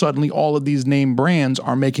and suddenly all of these name brands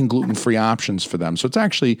are making gluten-free options for them. So it's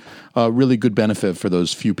actually a really good benefit for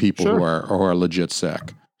those few people who are legit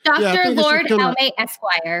sick. Dr. Lord Alme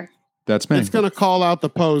Esquire. That's me. It's going to call out the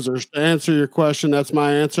posers. To answer your question, that's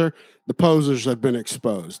my answer. The posers have been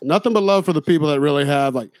exposed. Nothing but love for the people that really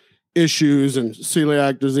have like issues and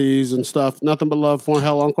celiac disease and stuff. Nothing but love for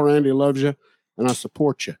hell. Uncle Randy loves you and I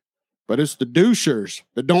support you. But it's the douchers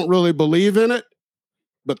that don't really believe in it,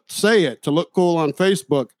 but say it to look cool on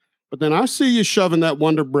Facebook. But then I see you shoving that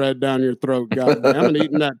Wonder Bread down your throat, goddamn, and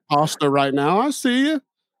eating that pasta right now. I see you.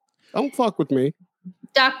 Don't fuck with me.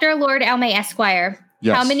 Dr. Lord Alme Esquire,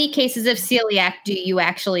 how many cases of celiac do you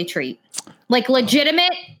actually treat? Like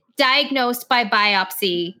legitimate, diagnosed by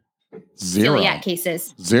biopsy celiac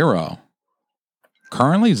cases? Zero.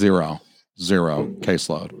 Currently zero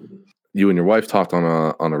caseload. You and your wife talked on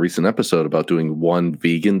a recent episode about doing one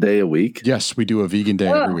vegan day a week. Yes, we do a vegan day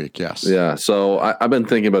every week. Yes. Yeah. So I've been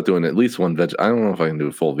thinking about doing at least one veg. I don't know if I can do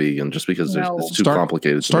a full vegan just because it's too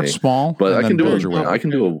complicated. Start small, but I can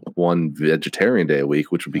do a one vegetarian day a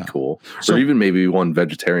week, which would be cool. So, or even maybe one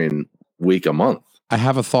vegetarian week, a month. I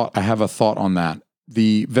have a thought on that.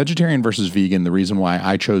 The vegetarian versus vegan, the reason why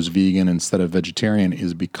I chose vegan instead of vegetarian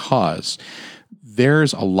is because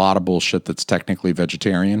there's a lot of bullshit that's technically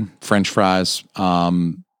vegetarian. French fries,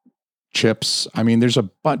 chips. I mean, there's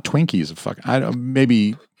Twinkies.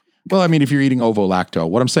 If you're eating ovo-lacto,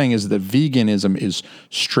 what I'm saying is that veganism is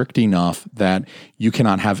strict enough that you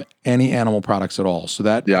cannot have any animal products at all. So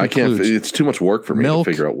that I can't. It's too much work for me to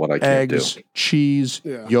figure out what I can't eggs, do. Cheese,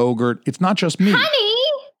 yogurt. It's not just meat. Honey.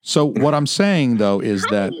 So what I'm saying though is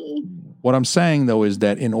that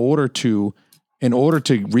in order to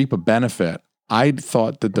reap a benefit, I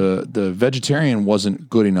thought that the vegetarian wasn't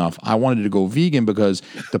good enough. I wanted to go vegan because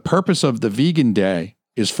the purpose of the vegan day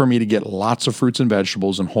is for me to get lots of fruits and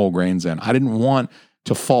vegetables and whole grains in. I didn't want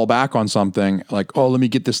to fall back on something like, oh, let me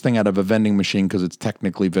get this thing out of a vending machine because it's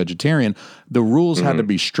technically vegetarian. The rules had to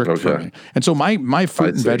be strict for me. And so my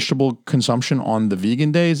fruit and vegetable consumption on the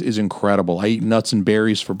vegan days is incredible. I eat nuts and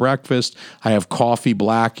berries for breakfast. I have coffee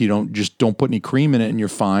black. You don't put any cream in it and you're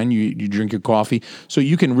fine. You drink your coffee. So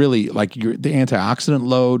you can really the antioxidant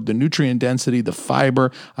load, the nutrient density, the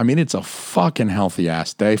fiber. I mean, it's a fucking healthy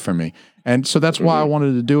ass day for me. And so that's why I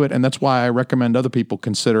wanted to do it. And that's why I recommend other people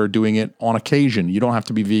consider doing it on occasion. You don't have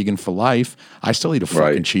to be vegan for life. I still eat a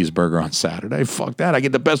fucking cheeseburger on Saturday. Fuck that. I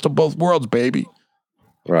get the best of both worlds, baby.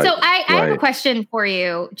 Right. So I have a question for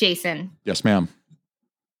you, Jason. Yes, ma'am.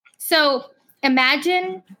 So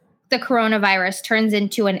imagine the coronavirus turns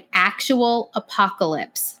into an actual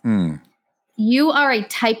apocalypse. You are a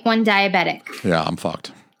type 1 diabetic. Yeah, I'm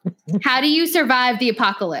fucked. How do you survive the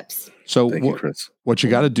apocalypse? So what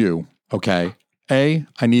you got to do, okay, A,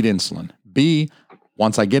 I need insulin. B,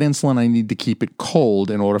 once I get insulin, I need to keep it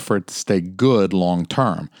cold in order for it to stay good long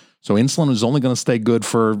term. So insulin is only going to stay good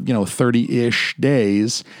for, 30-ish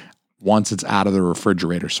days once it's out of the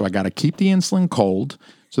refrigerator. So I got to keep the insulin cold.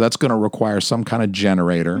 So that's going to require some kind of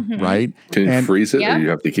generator, right? Can you freeze it or you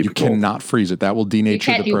have to keep it cold? You cannot freeze it. That will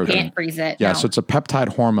denature the protein. You can't freeze it. Yeah, so it's a peptide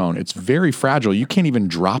hormone. It's very fragile. You can't even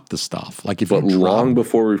drop the stuff. Long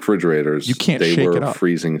before refrigerators, they were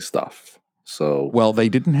freezing stuff. So they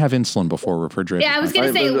didn't have insulin before refrigerators. Yeah, I was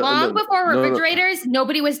going to say long before refrigerators,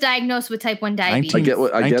 nobody was diagnosed with type 1 diabetes. I get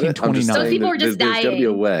it. I'm just those people were just dying. There's got to be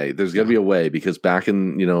a way. There's got to be a way because back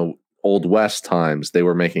in Old West times, they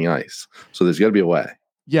were making ice. So there's got to be a way.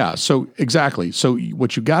 Yeah, so exactly. So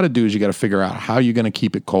what you got to do is you got to figure out how you're going to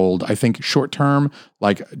keep it cold. I think short term,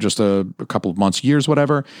 like just a couple of months, years,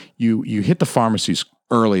 whatever, you hit the pharmacies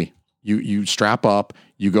early. You strap up,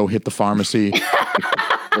 you go hit the pharmacy.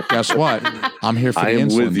 Guess what? I'm here for the insulin.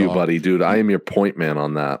 I am with you, buddy, dude. I am your point man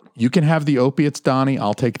on that. You can have the opiates, Donnie.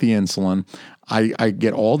 I'll take the insulin. I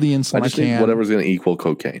get all the insulin I just can. Need whatever's going to equal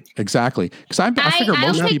cocaine. exactly. Because I figure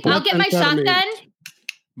most people. I'll get my shotgun.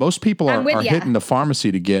 Most people are hitting the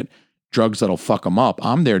pharmacy to get drugs that'll fuck them up.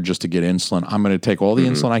 I'm there just to get insulin. I'm going to take all the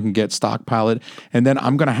insulin I can get, stockpile it, and then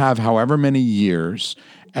I'm going to have however many years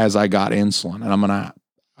as I got insulin, and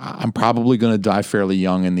I'm probably going to die fairly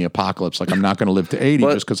young in the apocalypse. Like I'm not going to live to 80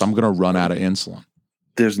 just because I'm going to run out of insulin.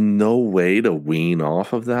 There's no way to wean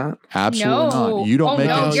off of that? Absolutely not. You don't make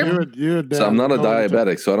insulin. So I'm not a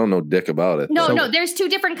diabetic, so I don't know dick about it. No, there's two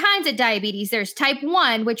different kinds of diabetes. There's type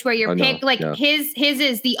 1, which where your his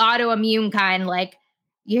is the autoimmune kind, like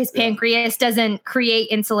his pancreas doesn't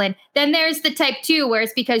create insulin. Then there's the type 2 where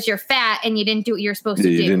it's because you're fat and you didn't do what you're supposed to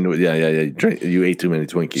do. You didn't do it. You ate too many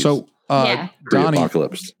Twinkies. So Donnie,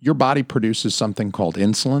 your body produces something called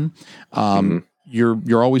insulin.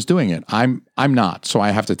 You're always doing it. I'm not, so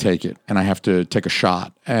I have to take it, and I have to take a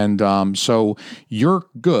shot. And so you're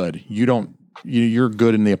good. You're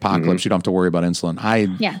good in the apocalypse. You don't have to worry about insulin.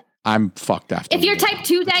 I'm fucked after. If you're type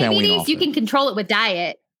 2 diabetes, you can control it with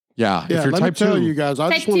diet. Yeah, if you're type 2, tell you guys,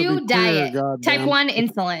 type 2 diet, type 1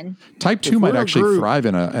 insulin. Type 2 might actually thrive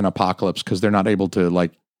in an apocalypse because they're not able to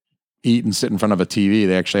eat and sit in front of a TV.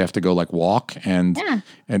 They actually have to go walk and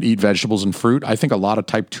eat vegetables and fruit. I think a lot of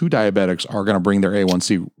type 2 diabetics are going to bring their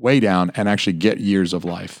A1C way down and actually get years of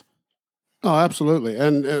life. Oh, absolutely.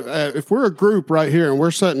 And if we're a group right here and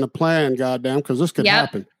we're setting a plan, goddamn, because this could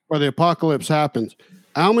happen, where the apocalypse happens,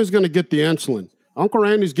 Almy's going to get the insulin. Uncle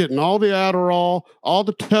Randy's getting all the Adderall, all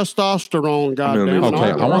the testosterone, goddamn.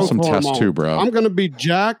 Okay, I want some tests too, bro. I'm going to be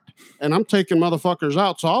jacked. And I'm taking motherfuckers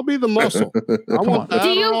out, so I'll be the muscle. I want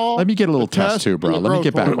Adderall. Let me get a little test too, bro. Let me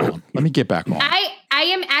get back on. I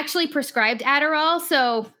am actually prescribed Adderall,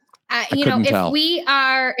 so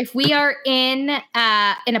if we are in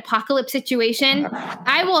an apocalypse situation,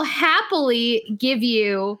 I will happily give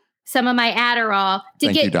you some of my Adderall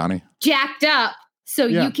to get jacked up, so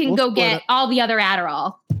you can go get all the other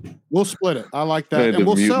Adderall. We'll split it. I like I had that. to And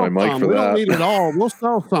we'll mute sell my mic some. for We don't that. need it all. We'll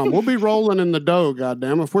sell some. We'll be rolling in the dough,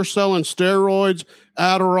 goddamn. If we're selling steroids,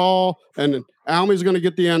 Adderall, and Almy's going to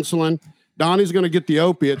get the insulin, Donnie's going to get the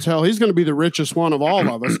opiates. Hell, he's going to be the richest one of all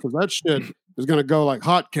of us because that shit is going to go like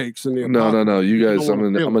hotcakes in the No. You guys, I'm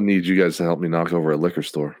don't gonna need you guys to help me knock over a liquor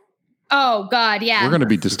store. Oh God, yeah. We're going to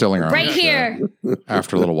be distilling our right own here, shit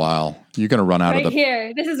after a little while. You're going to run out right of the.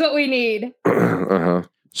 here. This is what we need. Uh-huh.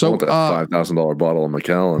 So I want that $5,000 bottle of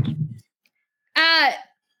Macallan.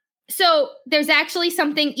 So there's actually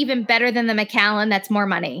something even better than the Macallan that's more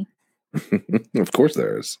money. Of course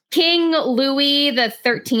there is. King Louis the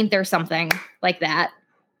 13th or something like that.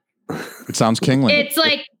 It sounds kingly. It's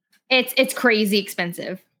like it's crazy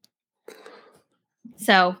expensive.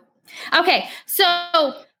 So, okay. So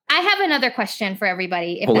I have another question for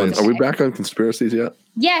everybody. If Hold on. that's Are we okay. back on conspiracies yet?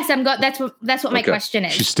 Yes, that's what my question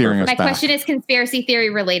is. She's steering us My back. question is conspiracy theory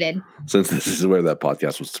related. Since this is where that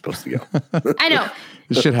podcast was supposed to go. I know.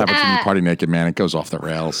 This shit happens when you party naked, man. It goes off the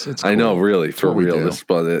rails. It's I know, cool. really, for what we real.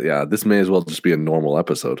 do. This may as well just be a normal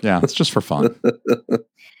episode. Yeah, it's just for fun.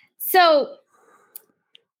 So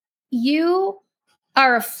you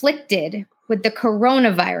are afflicted with the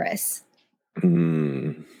coronavirus.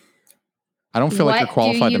 I don't feel like you're What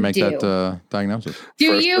qualified do to make you that diagnosis.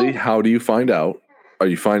 Firstly, how do you find out? Are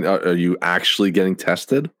you actually getting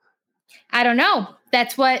tested? I don't know.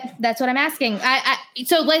 That's what I'm asking.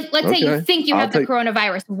 So let's say you think you have the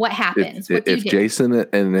coronavirus. What happens? What do you If do? Jason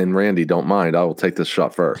and Randy don't mind, I will take this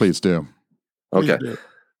shot first. Please do. Okay. Please do.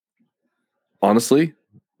 Honestly,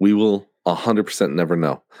 we will 100% never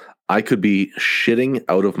know. I could be shitting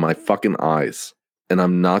out of my fucking eyes, and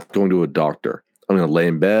I'm not going to a doctor. I'm going to lay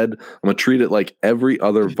in bed. I'm going to treat it like every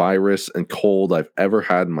other virus and cold I've ever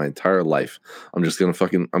had in my entire life. I'm just going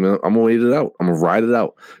to I'm going to wait it out. I'm going to ride it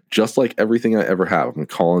out just like everything I ever have. I'm going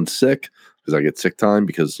to call in sick because I get sick time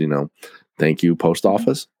because, thank you, post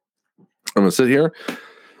office. I'm going to sit here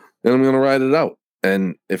and I'm going to ride it out.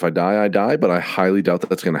 And if I die, I die, but I highly doubt that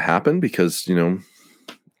that's going to happen because, I'm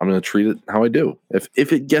going to treat it how I do.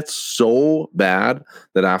 If it gets so bad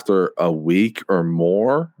that after a week or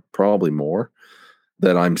more, probably more,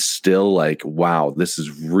 that I'm still like, wow, this is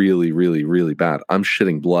really, really, really bad. I'm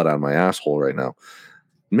shitting blood out of my asshole right now.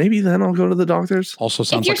 Maybe then I'll go to the doctors. Also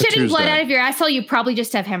sounds if you're like a shitting Tuesday. blood out of your asshole, you probably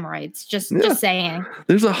just have hemorrhoids. Just saying.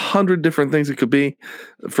 There's 100 different things it could be.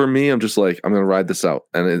 For me, I'm just like, I'm going to ride this out.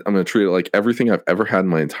 And I'm going to treat it like everything I've ever had in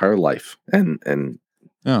my entire life. And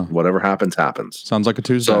whatever happens, happens. Sounds like a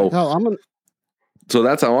Tuesday. So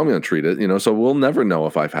that's how I'm going to treat it, so we'll never know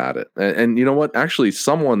if I've had it. And you know what? Actually,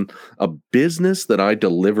 a business that I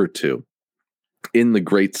delivered to in the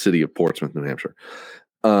great city of Portsmouth, New Hampshire,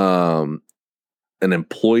 an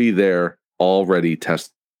employee there already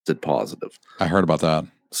tested positive. I heard about that.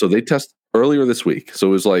 So they test earlier this week. So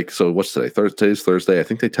it was like, so what's today? Today's Thursday. I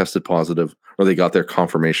think they tested positive or they got their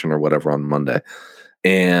confirmation or whatever on Monday.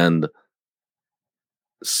 And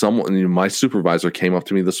my supervisor came up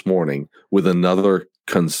to me this morning with another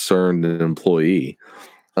concerned employee.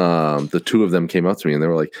 The two of them came up to me and they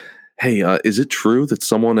were like, hey, is it true that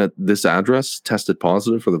someone at this address tested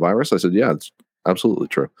positive for the virus? I said, yeah, it's absolutely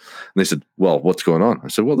true. And they said, well, what's going on? I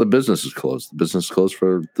said, well, the business is closed. The business is closed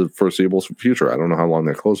for the foreseeable future. I don't know how long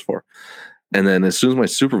they're closed for. And then as soon as my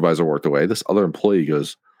supervisor walked away, this other employee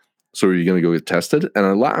goes, so are you going to go get tested? And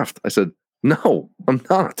I laughed. I said, no, I'm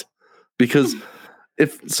not. Because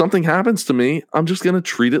if something happens to me, I'm just going to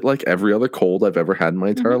treat it like every other cold I've ever had in my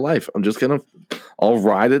entire life. I'll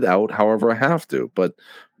ride it out however I have to. But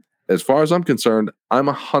as far as I'm concerned, I'm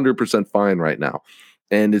 100% fine right now.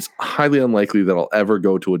 And it's highly unlikely that I'll ever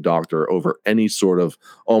go to a doctor over any sort of,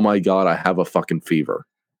 oh my God, I have a fucking fever.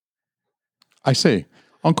 I see.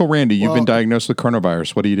 Uncle Randy, you've been diagnosed with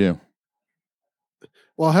coronavirus. What do you do?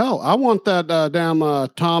 Well, hell, I want that damn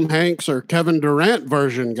Tom Hanks or Kevin Durant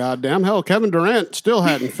version, goddamn. Hell, Kevin Durant still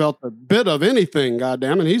hadn't felt a bit of anything,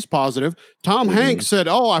 goddamn, and he's positive. Tom Hanks said,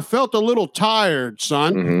 I felt a little tired,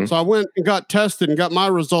 son. So I went and got tested and got my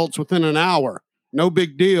results within an hour. No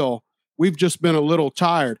big deal. We've just been a little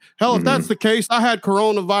tired. Hell, if that's the case, I had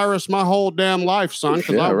coronavirus my whole damn life, son,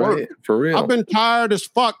 because I work. For real. I've been tired as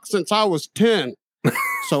fuck since I was 10.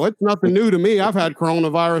 So it's nothing new to me. I've had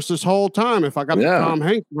coronavirus this whole time if I got the Tom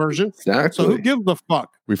Hanks version. Exactly. So who gives a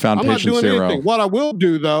fuck? We found I'm not patient doing zero. anything. What I will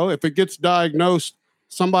do, though, if it gets diagnosed,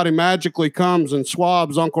 somebody magically comes and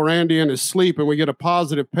swabs Uncle Randy in his sleep and we get a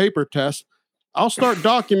positive paper test, I'll start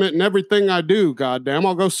documenting everything I do, goddamn.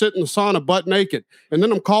 I'll go sit in the sauna butt naked. And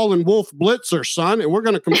then I'm calling Wolf Blitzer, son, and we're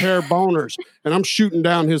going to compare boners. And I'm shooting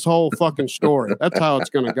down his whole fucking story. That's how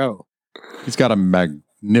it's going to go. He's got a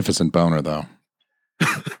magnificent boner, though.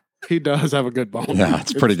 He does have a good bone. Yeah,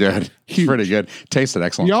 it's pretty good. It's pretty good. Tasted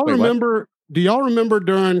excellent. Do y'all remember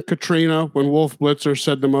during Katrina when Wolf Blitzer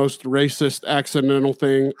said the most racist accidental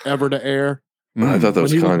thing ever to air? I thought that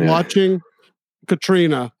was Kanye. Kanye. Was watching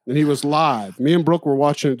Katrina and he was live. Me and Brooke were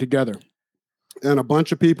watching it together. And a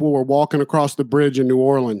bunch of people were walking across the bridge in New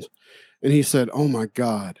Orleans. And he said, "Oh my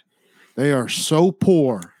God, they are so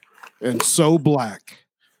poor and so black."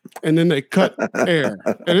 And then they cut air,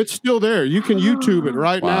 and it's still there. You can YouTube it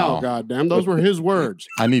right now. Goddamn, those were his words.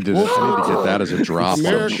 I need to get that as a drop.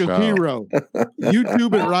 America's hero.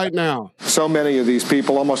 YouTube it right now. So many of these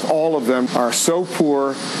people, almost all of them, are so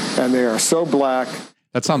poor and they are so black.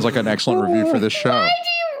 That sounds like an excellent review for this show.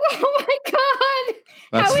 Oh my God.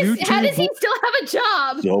 How does he still have a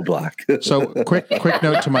job? So black. So quick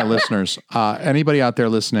note to my listeners. Anybody out there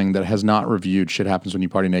listening that has not reviewed Shit Happens When You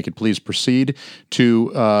Party Naked, please proceed to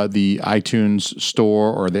the iTunes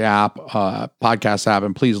store or the app, podcast app,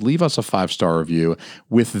 and please leave us a 5-star review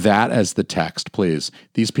with that as the text, please.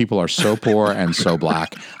 These people are so poor and so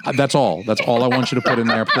black. That's all. That's all I want you to put in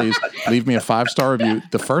there, please. Leave me a 5-star review.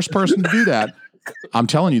 The first person to do that, I'm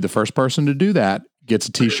telling you, the first person to do that gets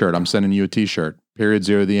a t-shirt. I'm sending you a t-shirt. Period,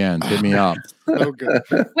 zero, the end. Hit me up. Okay.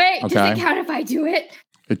 Wait, does it count if I do it?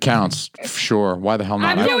 It counts. Sure. Why the hell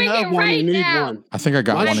not? I'm doing it right now. One. I think I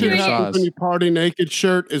got one of your size. When You Party Naked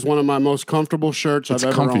shirt is one of my most comfortable shirts I've ever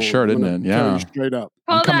owned. It's a comfy shirt, isn't it? Yeah. Straight up.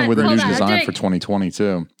 I'm coming with a new design for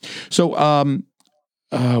 2022. So,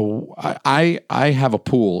 I have a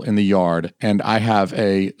pool in the yard and I have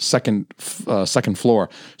a second floor.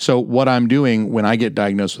 So what I'm doing when I get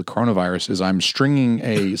diagnosed with coronavirus is I'm stringing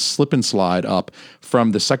a slip and slide up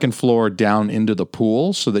from the second floor down into the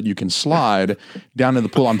pool so that you can slide down in the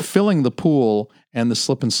pool. I'm filling the pool and the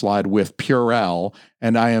slip and slide with Purell,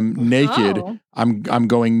 and I am naked. Oh. I'm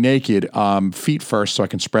going naked, feet first, so I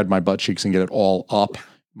can spread my butt cheeks and get it all up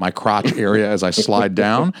my crotch area as I slide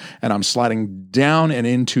down, and I'm sliding down and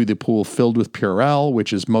into the pool filled with Purell,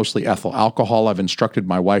 which is mostly ethyl alcohol. I've instructed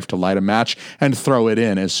my wife to light a match and throw it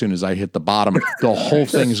in as soon as I hit the bottom. The whole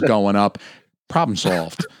thing's going up. Problem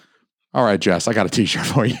solved. All right, Jess, I got a t-shirt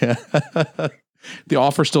for you. The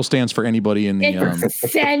offer still stands for anybody in the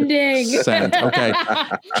sending. Send. Okay.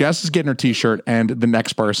 Jess is getting her t-shirt, and the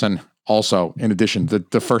next person also, in addition,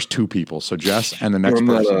 the first two people. So Jess and the next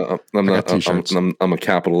person. I'm a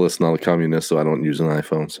capitalist, not a communist, so I don't use an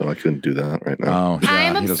iPhone, so I couldn't do that right now. Oh, yeah,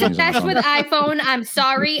 I'm obsessed with iPhone. I'm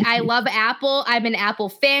sorry. I love Apple. I'm an Apple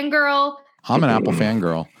fangirl. I'm an Apple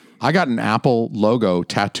fangirl. I got an Apple logo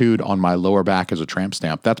tattooed on my lower back as a tramp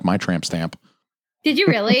stamp. That's my tramp stamp. Did you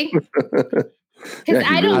really? Yeah,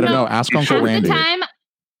 I don't know. Ask Uncle Randy. Half the time,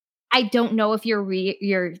 I don't know if you're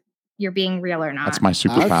being real or not. That's my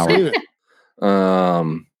superpower.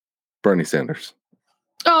 Bernie Sanders.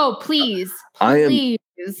 Oh, please. I am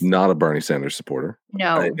not a Bernie Sanders supporter.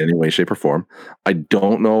 No. In any way, shape, or form. I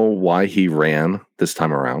don't know why he ran this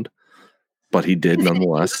time around, but he did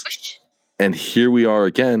nonetheless. And here we are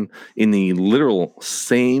again in the literal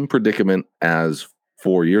same predicament as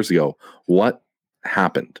 4 years ago. What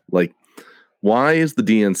happened? Like, why is the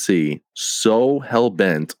DNC so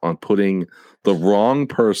hell-bent on putting the wrong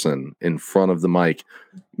person in front of the mic?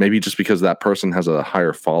 Maybe just because that person has a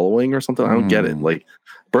higher following or something. I don't get it. Like,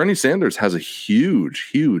 Bernie Sanders has a huge,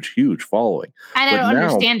 huge, huge following. I don't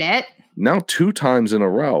understand it. Now 2 times in a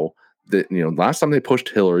row, that, last time they pushed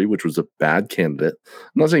Hillary, which was a bad candidate.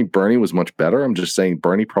 I'm not saying Bernie was much better. I'm just saying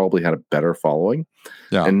Bernie probably had a better following.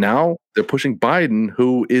 Yeah. And now they're pushing Biden,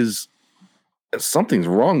 who is something's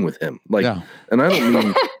wrong with him. Like, and I don't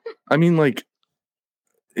mean, I mean, like,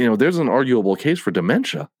 there's an arguable case for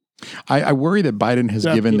dementia. I worry that Biden has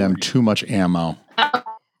given them too much ammo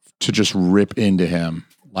to just rip into him.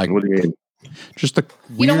 Like, what do you mean? Just the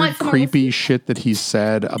weird, creepy shit that he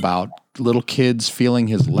said about little kids feeling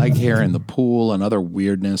his leg hair in the pool and other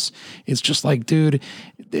weirdness. It's just like, dude,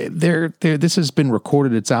 this has been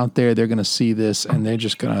recorded. It's out there. They're going to see this and they're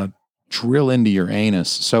just going to drill into your anus.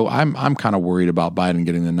 So I'm kind of worried about Biden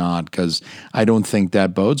getting the nod because I don't think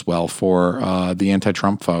that bodes well for the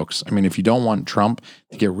anti-Trump folks. I mean, if you don't want Trump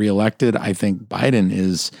to get reelected, I think Biden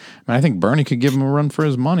is. I think Bernie could give him a run for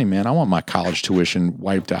his money, man. I want my college tuition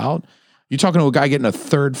wiped out. You're talking to a guy getting a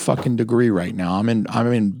 3rd fucking degree right now.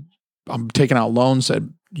 I'm taking out loans at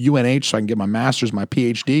UNH so I can get my master's, my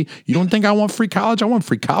PhD. You don't think I want free college? I want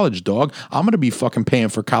free college, dog. I'm going to be fucking paying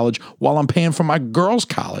for college while I'm paying for my girl's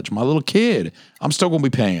college, my little kid. I'm still going to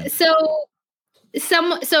be paying.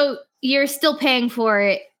 So you're still paying for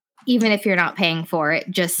it even if you're not paying for it.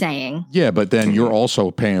 Just saying. Yeah, but then you're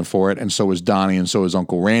also paying for it, and so is Donnie, and so is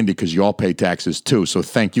Uncle Randy, because you all pay taxes too. So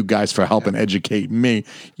thank you guys for helping educate me.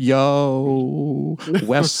 Yo,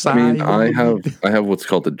 West Side. I mean, I have what's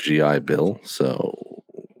called the GI Bill. So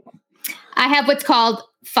I have what's called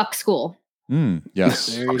fuck school.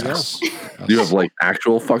 Yes. There you go. do you have like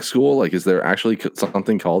actual fuck school? Like, is there actually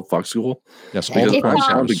something called fuck school? Yes, all Because the It's porn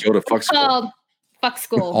I'm down to stars. go to fuck school. Called fuck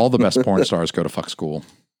school. All the best porn stars go to fuck school.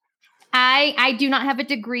 I do not have a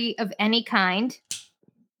degree of any kind.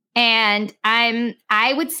 And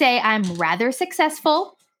I would say I'm rather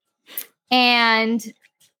successful and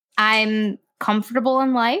I'm comfortable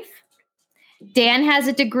in life. Dan has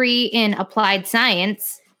a degree in applied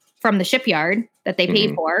science from the shipyard that they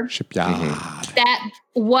paid for. Shipyard. That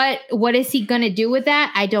what is he going to do with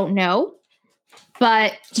that? I don't know.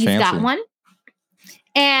 But he's fancy. got one.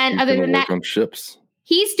 And He's other gonna than work that, on ships.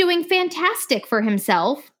 he's doing fantastic for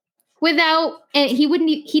himself without, and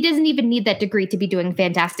he doesn't even need that degree to be doing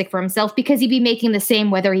fantastic for himself because he'd be making the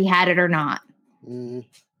same whether he had it or not.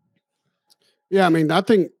 Yeah, I mean, I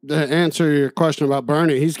think to answer your question about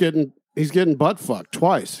Bernie, he's getting butt fucked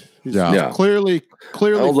twice. He's clearly.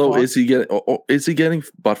 Although, fucked. is he getting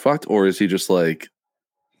butt fucked, or is he just like?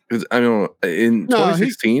 Because I don't know. In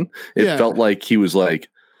 2016, it felt like he was like,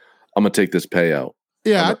 "I'm gonna take this payout."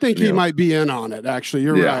 Yeah, I think he might be in on it. Actually,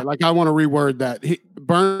 you're right. Like, I want to reword that.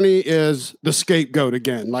 Bernie is the scapegoat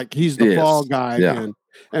again. Like, he's the fall guy again,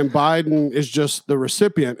 and Biden is just the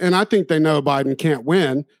recipient. And I think they know Biden can't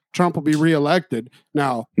win. Trump will be reelected.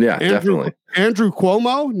 Now, definitely. Andrew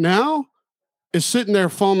Cuomo now is sitting there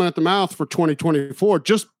foaming at the mouth for 2024,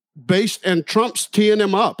 just based, and Trump's teeing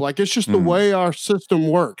him up. Like, it's just the way our system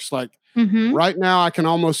works. Like, right now, I can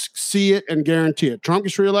almost see it and guarantee it. Trump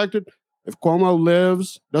gets reelected. If Cuomo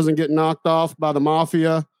lives, doesn't get knocked off by the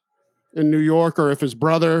mafia in New York, or if his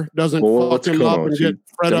brother doesn't fuck him up and get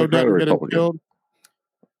Fredo doesn't get him killed,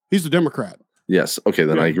 he's a Democrat. Yes. Okay,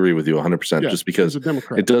 then I agree with you 100%. Just because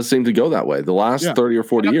it does seem to go that way. The last 30 or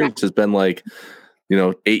 40 years has been like,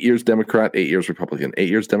 8 years Democrat, 8 years Republican, 8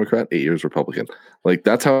 years Democrat, 8 years Republican. Like,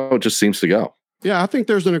 that's how it just seems to go. Yeah, I think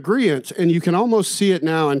there's an agreement, and you can almost see it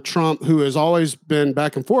now in Trump, who has always been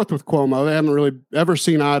back and forth with Cuomo. They haven't really ever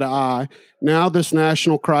seen eye to eye. Now this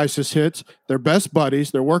national crisis hits. They're best buddies.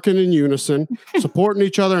 They're working in unison, supporting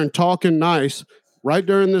each other and talking nice. Right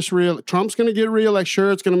during this Trump's going to get reelected.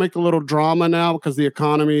 Sure, it's going to make a little drama now because the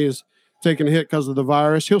economy is taking a hit because of the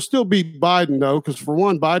virus. He'll still beat Biden, though, because for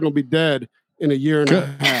one, Biden will be dead in a year and a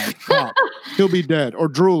half. He'll be dead or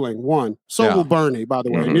drooling, one. So will Bernie, by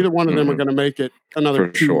the way. Neither one of them are going to make it another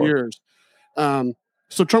 2 years.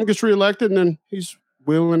 So Trump gets reelected, and then he's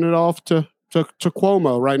wheeling it off to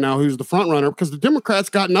Cuomo right now, who's the front runner, because the Democrats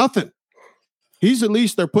got nothing. He's at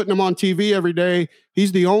least, they're putting him on TV every day.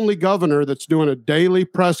 He's the only governor that's doing a daily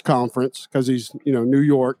press conference because he's, New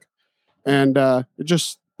York. And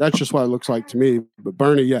that's just what it looks like to me. But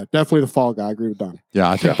Bernie, definitely the fall guy. I agree with Don. Yeah,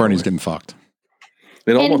 I think Bernie's getting fucked.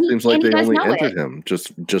 It almost seems like they only entered him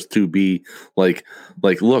just to be like,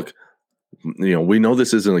 look, we know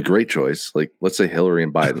this isn't a great choice. Like, let's say Hillary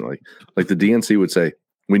and Biden, like the DNC would say,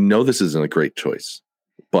 we know this isn't a great choice.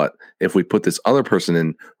 But if we put this other person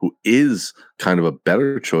in who is kind of a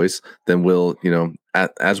better choice, then we'll,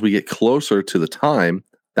 as we get closer to the time,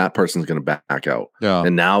 that person's going to back out. Yeah.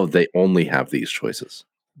 And now they only have these choices.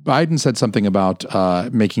 Biden said something about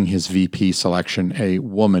making his VP selection a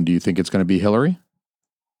woman. Do you think it's going to be Hillary?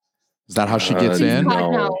 Is that how she gets in?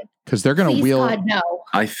 No. Because they're going to wheel. God, no.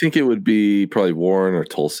 I think it would be probably Warren or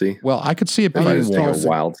Tulsi. Well, I could see it being a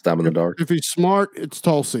wild stab in the dark. If he's smart, it's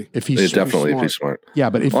Tulsi. If he's smart. Yeah,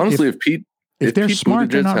 but if Pete, if they're Pete smart,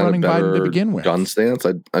 Buttigieg they're not running Biden to begin with. Gun stance,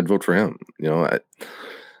 I'd vote for him.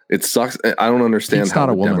 It sucks. I don't understand how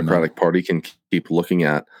the Democratic Party can keep looking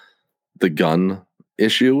at the gun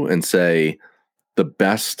issue and say the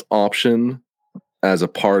best option as a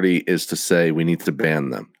party is to say we need to ban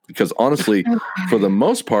them. Because honestly, for the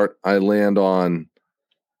most part, I land on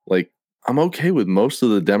I'm okay with most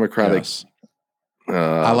of the Democratic. Yes.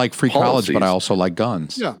 I like free policies, college, but I also like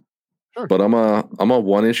guns. Yeah, sure. But I'm a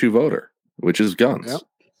one issue voter, which is guns. Yep.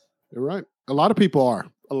 You're right. A lot of people are.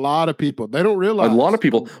 A lot of people. They don't realize. A lot of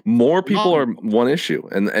people. More people are one issue,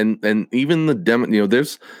 and even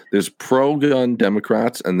the there's pro gun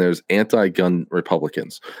Democrats and there's anti gun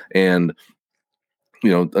Republicans, and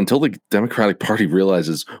until the Democratic Party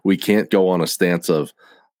realizes we can't go on a stance of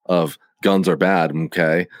guns are bad,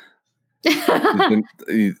 okay,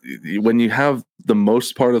 When you have the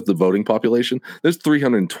most part of the voting population, there's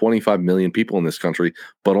 325 million people in this country,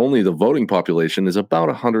 but only the voting population is about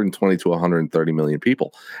 120 to 130 million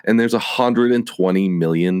people. And there's 120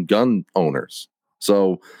 million gun owners.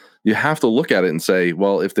 So you have to look at it and say,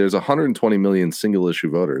 well, if there's 120 million single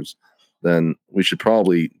issue voters, then we should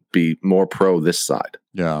probably be more pro this side.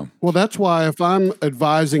 Yeah. Well, that's why if I'm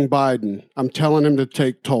advising Biden, I'm telling him to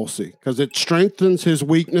take Tulsi because it strengthens his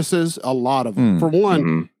weaknesses, a lot of them. For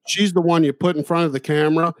one, she's the one you put in front of the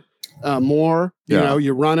camera more. You know,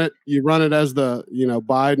 you run it as the,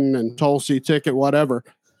 Biden and Tulsi ticket, whatever.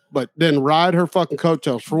 But then ride her fucking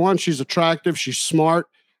coattails. For one, she's attractive. She's smart.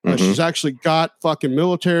 She's actually got fucking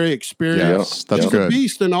military experience. That's she's good. a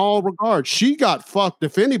beast in all regards. She got fucked,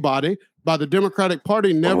 if anybody, by the Democratic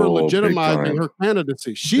Party never legitimizing her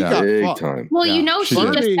candidacy. She got fucked. Time. Well, she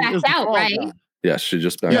just backed out, right? Yes, she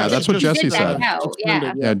just backed out. Yeah, that's what Jesse said.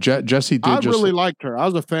 Jesse did. I really liked her. I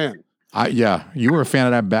was a fan. You were a fan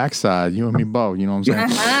of that backside. You and me both. You know what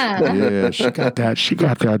I'm saying? Yeah, she got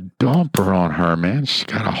that dumper on her, man. She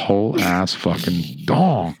got a whole ass fucking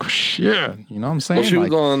donk. Shit. You know what I'm saying? Well, she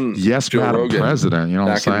was on Yes, Joe Madam Rogan President. You know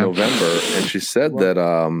what I'm saying? Back in November, and she said that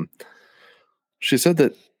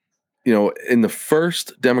in the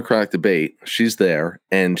first Democratic debate, she's there,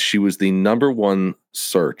 and she was the number one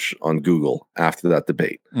search on Google after that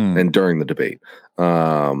debate and during the debate.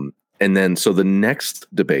 And then, so the next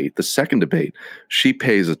debate, the second debate, she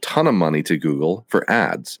pays a ton of money to Google for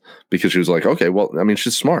ads because she was like, okay, well, I mean,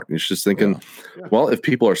 she's smart. She's just thinking, well, if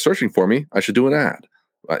people are searching for me, I should do an ad.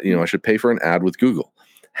 I should pay for an ad with Google.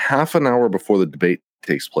 Half an hour before the debate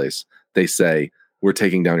takes place, they say, we're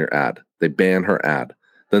taking down your ad. They ban her ad.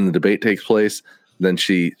 Then the debate takes place. Then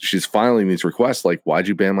she's filing these requests like, why'd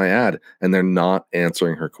you ban my ad? And they're not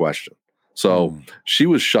answering her question. So she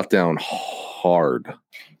was shut down hard.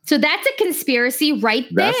 So that's a conspiracy right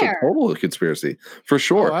there. That's a total conspiracy for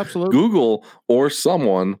sure. Oh, absolutely. Google or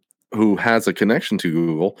someone who has a connection to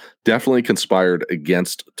Google definitely conspired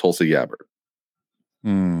against Tulsi Gabbard.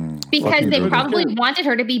 Because they probably wanted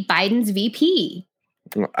her to be Biden's VP.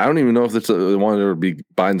 I don't even know if they wanted her to be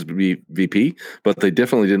Biden's VP, but they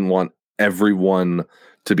definitely didn't want everyone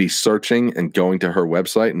to be searching and going to her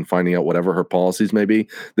website and finding out whatever her policies may be.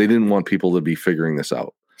 They didn't want people to be figuring this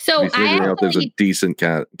out. So figuring out there's a decent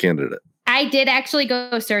candidate. I did actually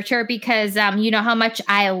go search her because you know how much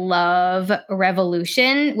I love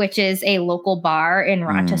Revolution, which is a local bar in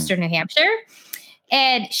Rochester, New Hampshire.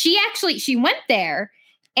 And she went there.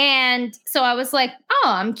 And so I was like, oh,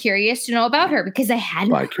 I'm curious to know about her because I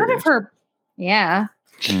hadn't heard of her. Yeah.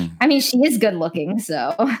 I mean, she is good looking.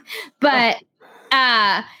 So, but,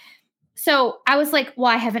 so I was like,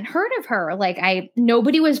 well, I haven't heard of her. Like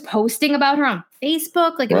nobody was posting about her on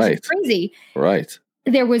Facebook. Like it was crazy. Right.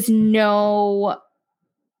 There was no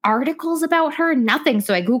articles about her, nothing.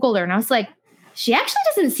 So I Googled her and I was like, she actually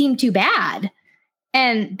doesn't seem too bad.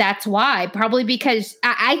 And that's why, probably because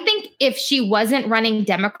I think if she wasn't running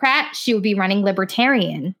Democrat, she would be running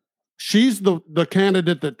Libertarian. She's the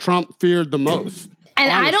candidate that Trump feared the most. And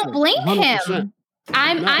honestly, I don't blame 100%. him.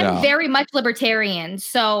 I'm very much Libertarian.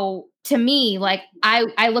 So to me, like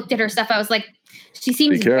I looked at her stuff, I was like, she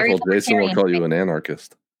seems very libertarian. Jason will call you an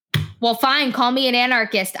anarchist. Well, fine, call me an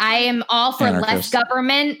anarchist. I am all for less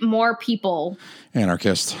government, more people.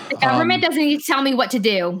 Anarchist. The government doesn't need to tell me what to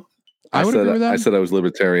do. I said I was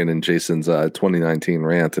libertarian in Jason's 2019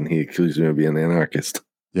 rant, and he accused me of being an anarchist.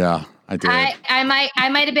 Yeah, I did. I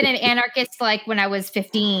might have been an anarchist like when I was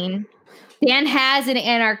 15. Dan has an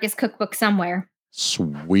anarchist cookbook somewhere.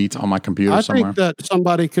 Sweet, on my computer somewhere. I think that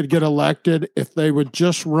somebody could get elected if they would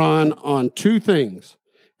just run on two things.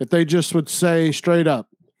 If they just would say straight up,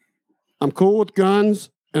 I'm cool with guns,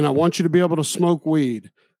 and I want you to be able to smoke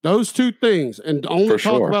weed. Those two things, and only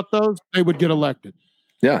talk about those, they would get elected.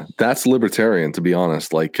 Yeah, that's libertarian, to be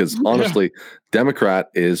honest. Like, because honestly,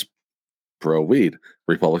 Democrat is pro weed,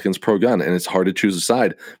 Republicans pro gun, and it's hard to choose a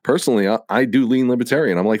side. Personally, I do lean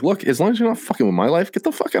libertarian. I'm like, look, as long as you're not fucking with my life, get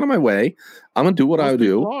the fuck out of my way. I'm gonna do what I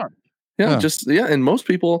do. And most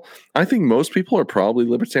people, I think most people are probably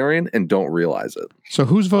libertarian and don't realize it. So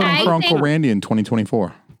who's voting for Uncle Randy in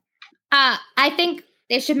 2024? I think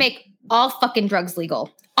they should make all fucking drugs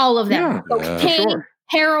legal, all of them, cocaine,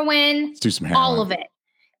 heroin, let's do some heroin. All of it.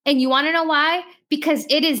 And you want to know why? Because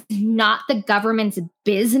it is not the government's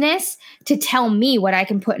business to tell me what I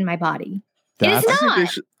can put in my body. It is not.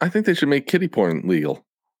 I think they should make kiddie porn legal.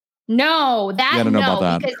 No,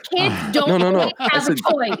 because kids don't have a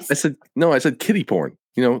choice. I said kitty porn.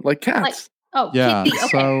 You know, like cats. Oh, Yeah. Kitty. Okay.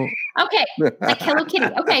 So Okay. Like Hello Kitty.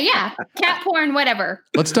 Okay. Yeah. Cat porn, whatever.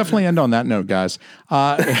 let's definitely end on that note, guys.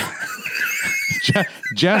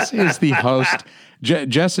 Jess is the host.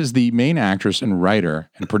 Jess is the main actress and writer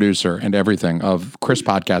and producer and everything of Chris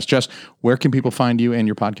Podcast. Jess, where can people find you and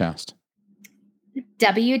your podcast?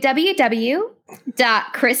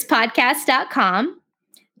 www.chrispodcast.com.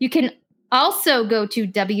 You can also go to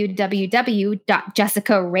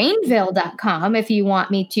www.jessicarainville.com if you want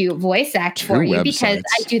me to voice act for you, because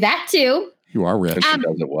I do that too. You are rich. She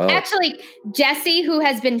does it well. Actually, Jesse, who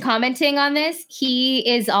has been commenting on this, he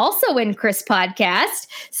is also in Chris Podcast.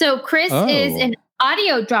 So Chris is an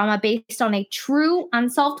audio drama based on a true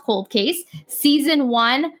unsolved cold case. Season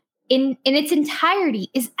 1 in its entirety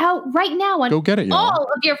is out right now on Go get it, y'all. all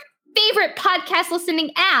of your favorite podcast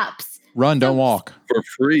listening apps. Run, don't walk. For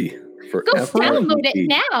free. Go download it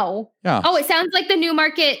now. Yeah. Oh, it sounds like the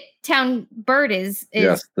Newmarket Town Bird is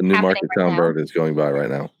yes, the Newmarket Town Bird is going by right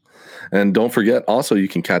now. And don't forget, also, you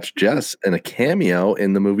can catch Jess in a cameo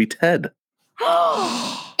in the movie Ted.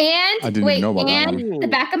 And I didn't even know about that one. the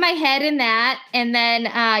back of my head in that. And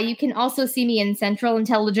then you can also see me in Central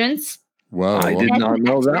Intelligence. Whoa. I did not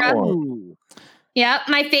know that one. Yeah,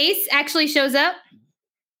 my face actually shows up.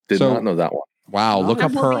 Did not know that one. Wow, look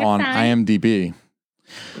up her on IMDb.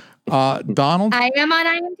 Donald? I am on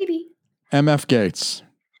IMDb. MF Gates.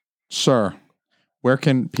 Sir, where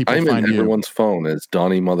can people I'm find in you? everyone's phone as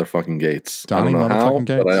Donnie motherfucking Gates. Donnie I don't know motherfucking how,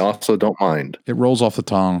 Gates. but I also don't mind. It rolls off the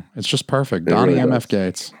tongue. It's just perfect. Donnie really MF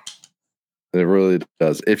Gates. It really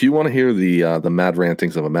does. If you want to hear the mad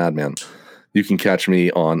rantings of a madman, you can catch me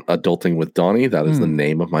on Adulting with Donnie. That is the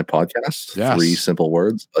name of my podcast. Yes. 3 simple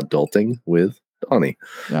words: Adulting with Donnie.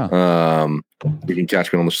 Yeah. You can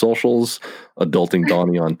catch me on the socials: Adulting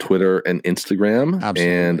Donnie on Twitter and Instagram,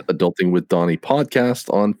 and Adulting with Donnie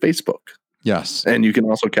podcast on Facebook. Yes. And you can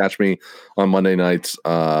also catch me on Monday nights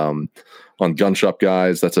on Gun Shop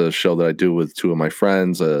Guys. That's a show that I do with 2 of my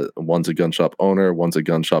friends. One's a gun shop owner, one's a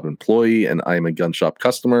gun shop employee, and I'm a gun shop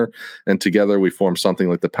customer. And together we form something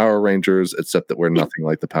like the Power Rangers, except that we're nothing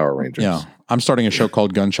like the Power Rangers. Yeah. I'm starting a show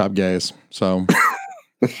called Gun Shop Gays. So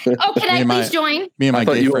Oh, can I please join? Me and my I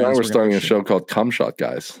thought gay you and I friends were starting a gonna show called Cum Shot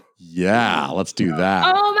Guys. Yeah, let's do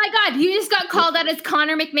that. Oh my God, you just got called out as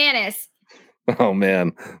Connor McManus. Oh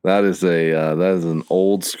man, that is an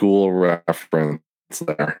old school reference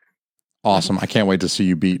there. Awesome. I can't wait to see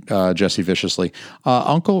you beat Jesse viciously.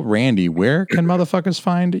 Uncle Randy, where can motherfuckers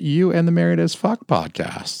find you and the Married as Fuck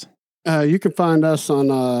podcast? You can find us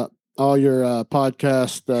on all your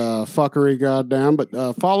podcast fuckery, goddamn. But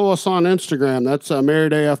follow us on Instagram. That's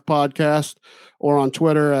Married AF Podcast, or on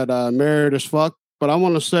Twitter at Married as Fuck. But I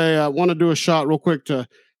want to say, I want to do a shot real quick to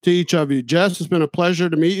each of you. Jess, it's been a pleasure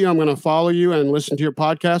to meet you. I'm going to follow you and listen to your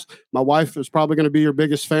podcast. My wife is probably going to be your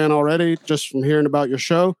biggest fan already, just from hearing about your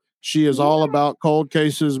show. She is all about cold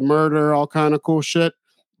cases, murder, all kind of cool shit.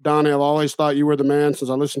 Donnie, I've always thought you were the man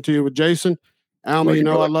since I listened to you with Jason. Alma, you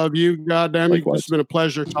know I love you. Goddamn you. It's been a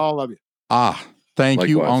pleasure to all of you. Thank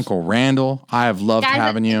you, Uncle Randall. I have loved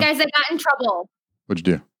having you. Guys, I got in trouble. What'd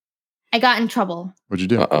you do? I got in trouble. What'd you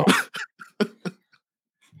do?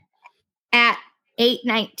 At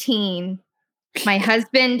 8:19, my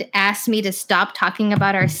husband asked me to stop talking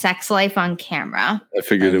about our sex life on camera. I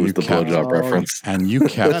figured it was the blowjob reference. And you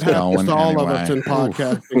kept That happens going to all anyway. of us in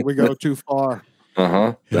podcasting. We go too far.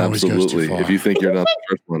 Absolutely. If you think you're not the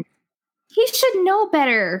first one, He should know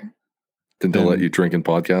better. then they'll let you drink in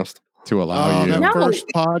podcast. To allow you. That first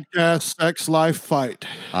podcast, Sex Life Fight.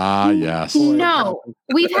 Yes. No,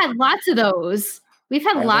 we've had lots of those. We've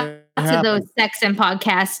had lots of those sex and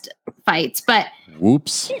podcast fights, but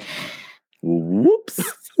Whoops.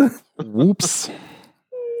 Whoops.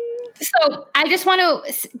 So I just want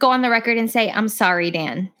to go on the record and say, I'm sorry,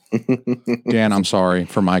 Dan. Dan, I'm sorry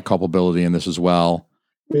for my culpability in this as well.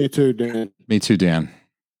 Me too, Dan. Me too, Dan.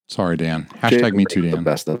 Sorry, Dan. Hashtag me too, Dan.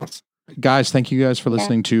 Best of us. Guys, thank you guys for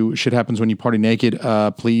listening to Shit Happens When You Party Naked.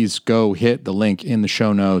 Please go hit the link in the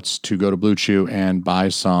show notes to go to Blue Chew and buy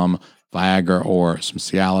some Viagra or some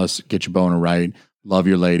Cialis. Get your boner right. Love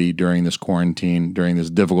your lady during this quarantine, during this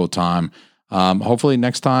difficult time. Hopefully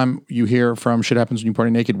next time you hear from Shit Happens When You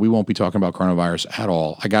Party Naked, we won't be talking about coronavirus at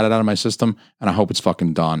all. I got it out of my system, and I hope it's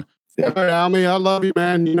fucking done. All right, Almy, I love you,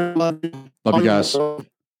 man. You know I love you. Love you guys.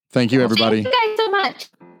 Thank you, everybody. Thank you guys so much.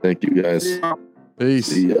 Thank you, guys. Peace.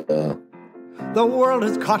 See ya. The world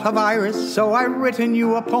has caught a virus, so I've written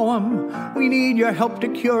you a poem. We need your help to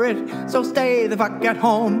cure it, so stay the fuck at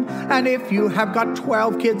home. And if you have got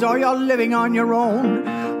 12 kids or you're living on your own,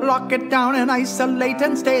 Lock it down and isolate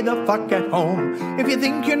and stay the fuck at home. If you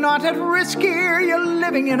think you're not at risk here, you're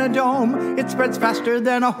living in a dome. It spreads faster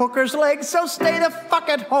than a hooker's leg, so stay the fuck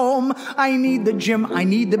at home. I need the gym, I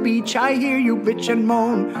need the beach, I hear you bitch and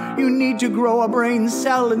moan. You need to grow a brain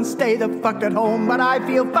cell and stay the fuck at home. But I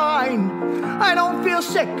feel fine, I don't feel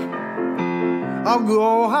sick. I'll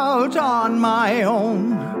go out on my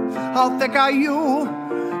own. How thick are you,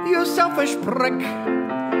 you selfish prick?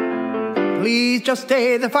 Please just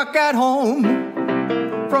stay the fuck at home.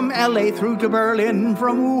 From LA through to Berlin,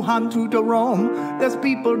 from Wuhan through to Rome, there's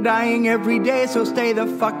people dying every day, so stay the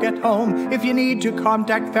fuck at home. If you need to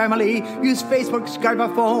contact family, use Facebook, Skype,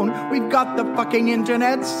 or phone. We've got the fucking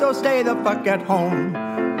internet, so stay the fuck at home.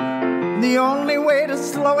 The only way to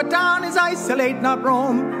slow it down is isolate, not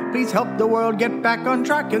roam. Please help the world get back on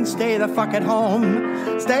track and stay the fuck at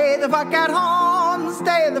home. Stay the fuck at home,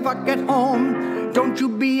 stay the fuck at home. Don't you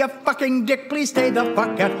be a fucking dick, please stay the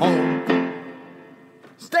fuck at home.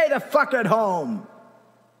 Stay the fuck at home.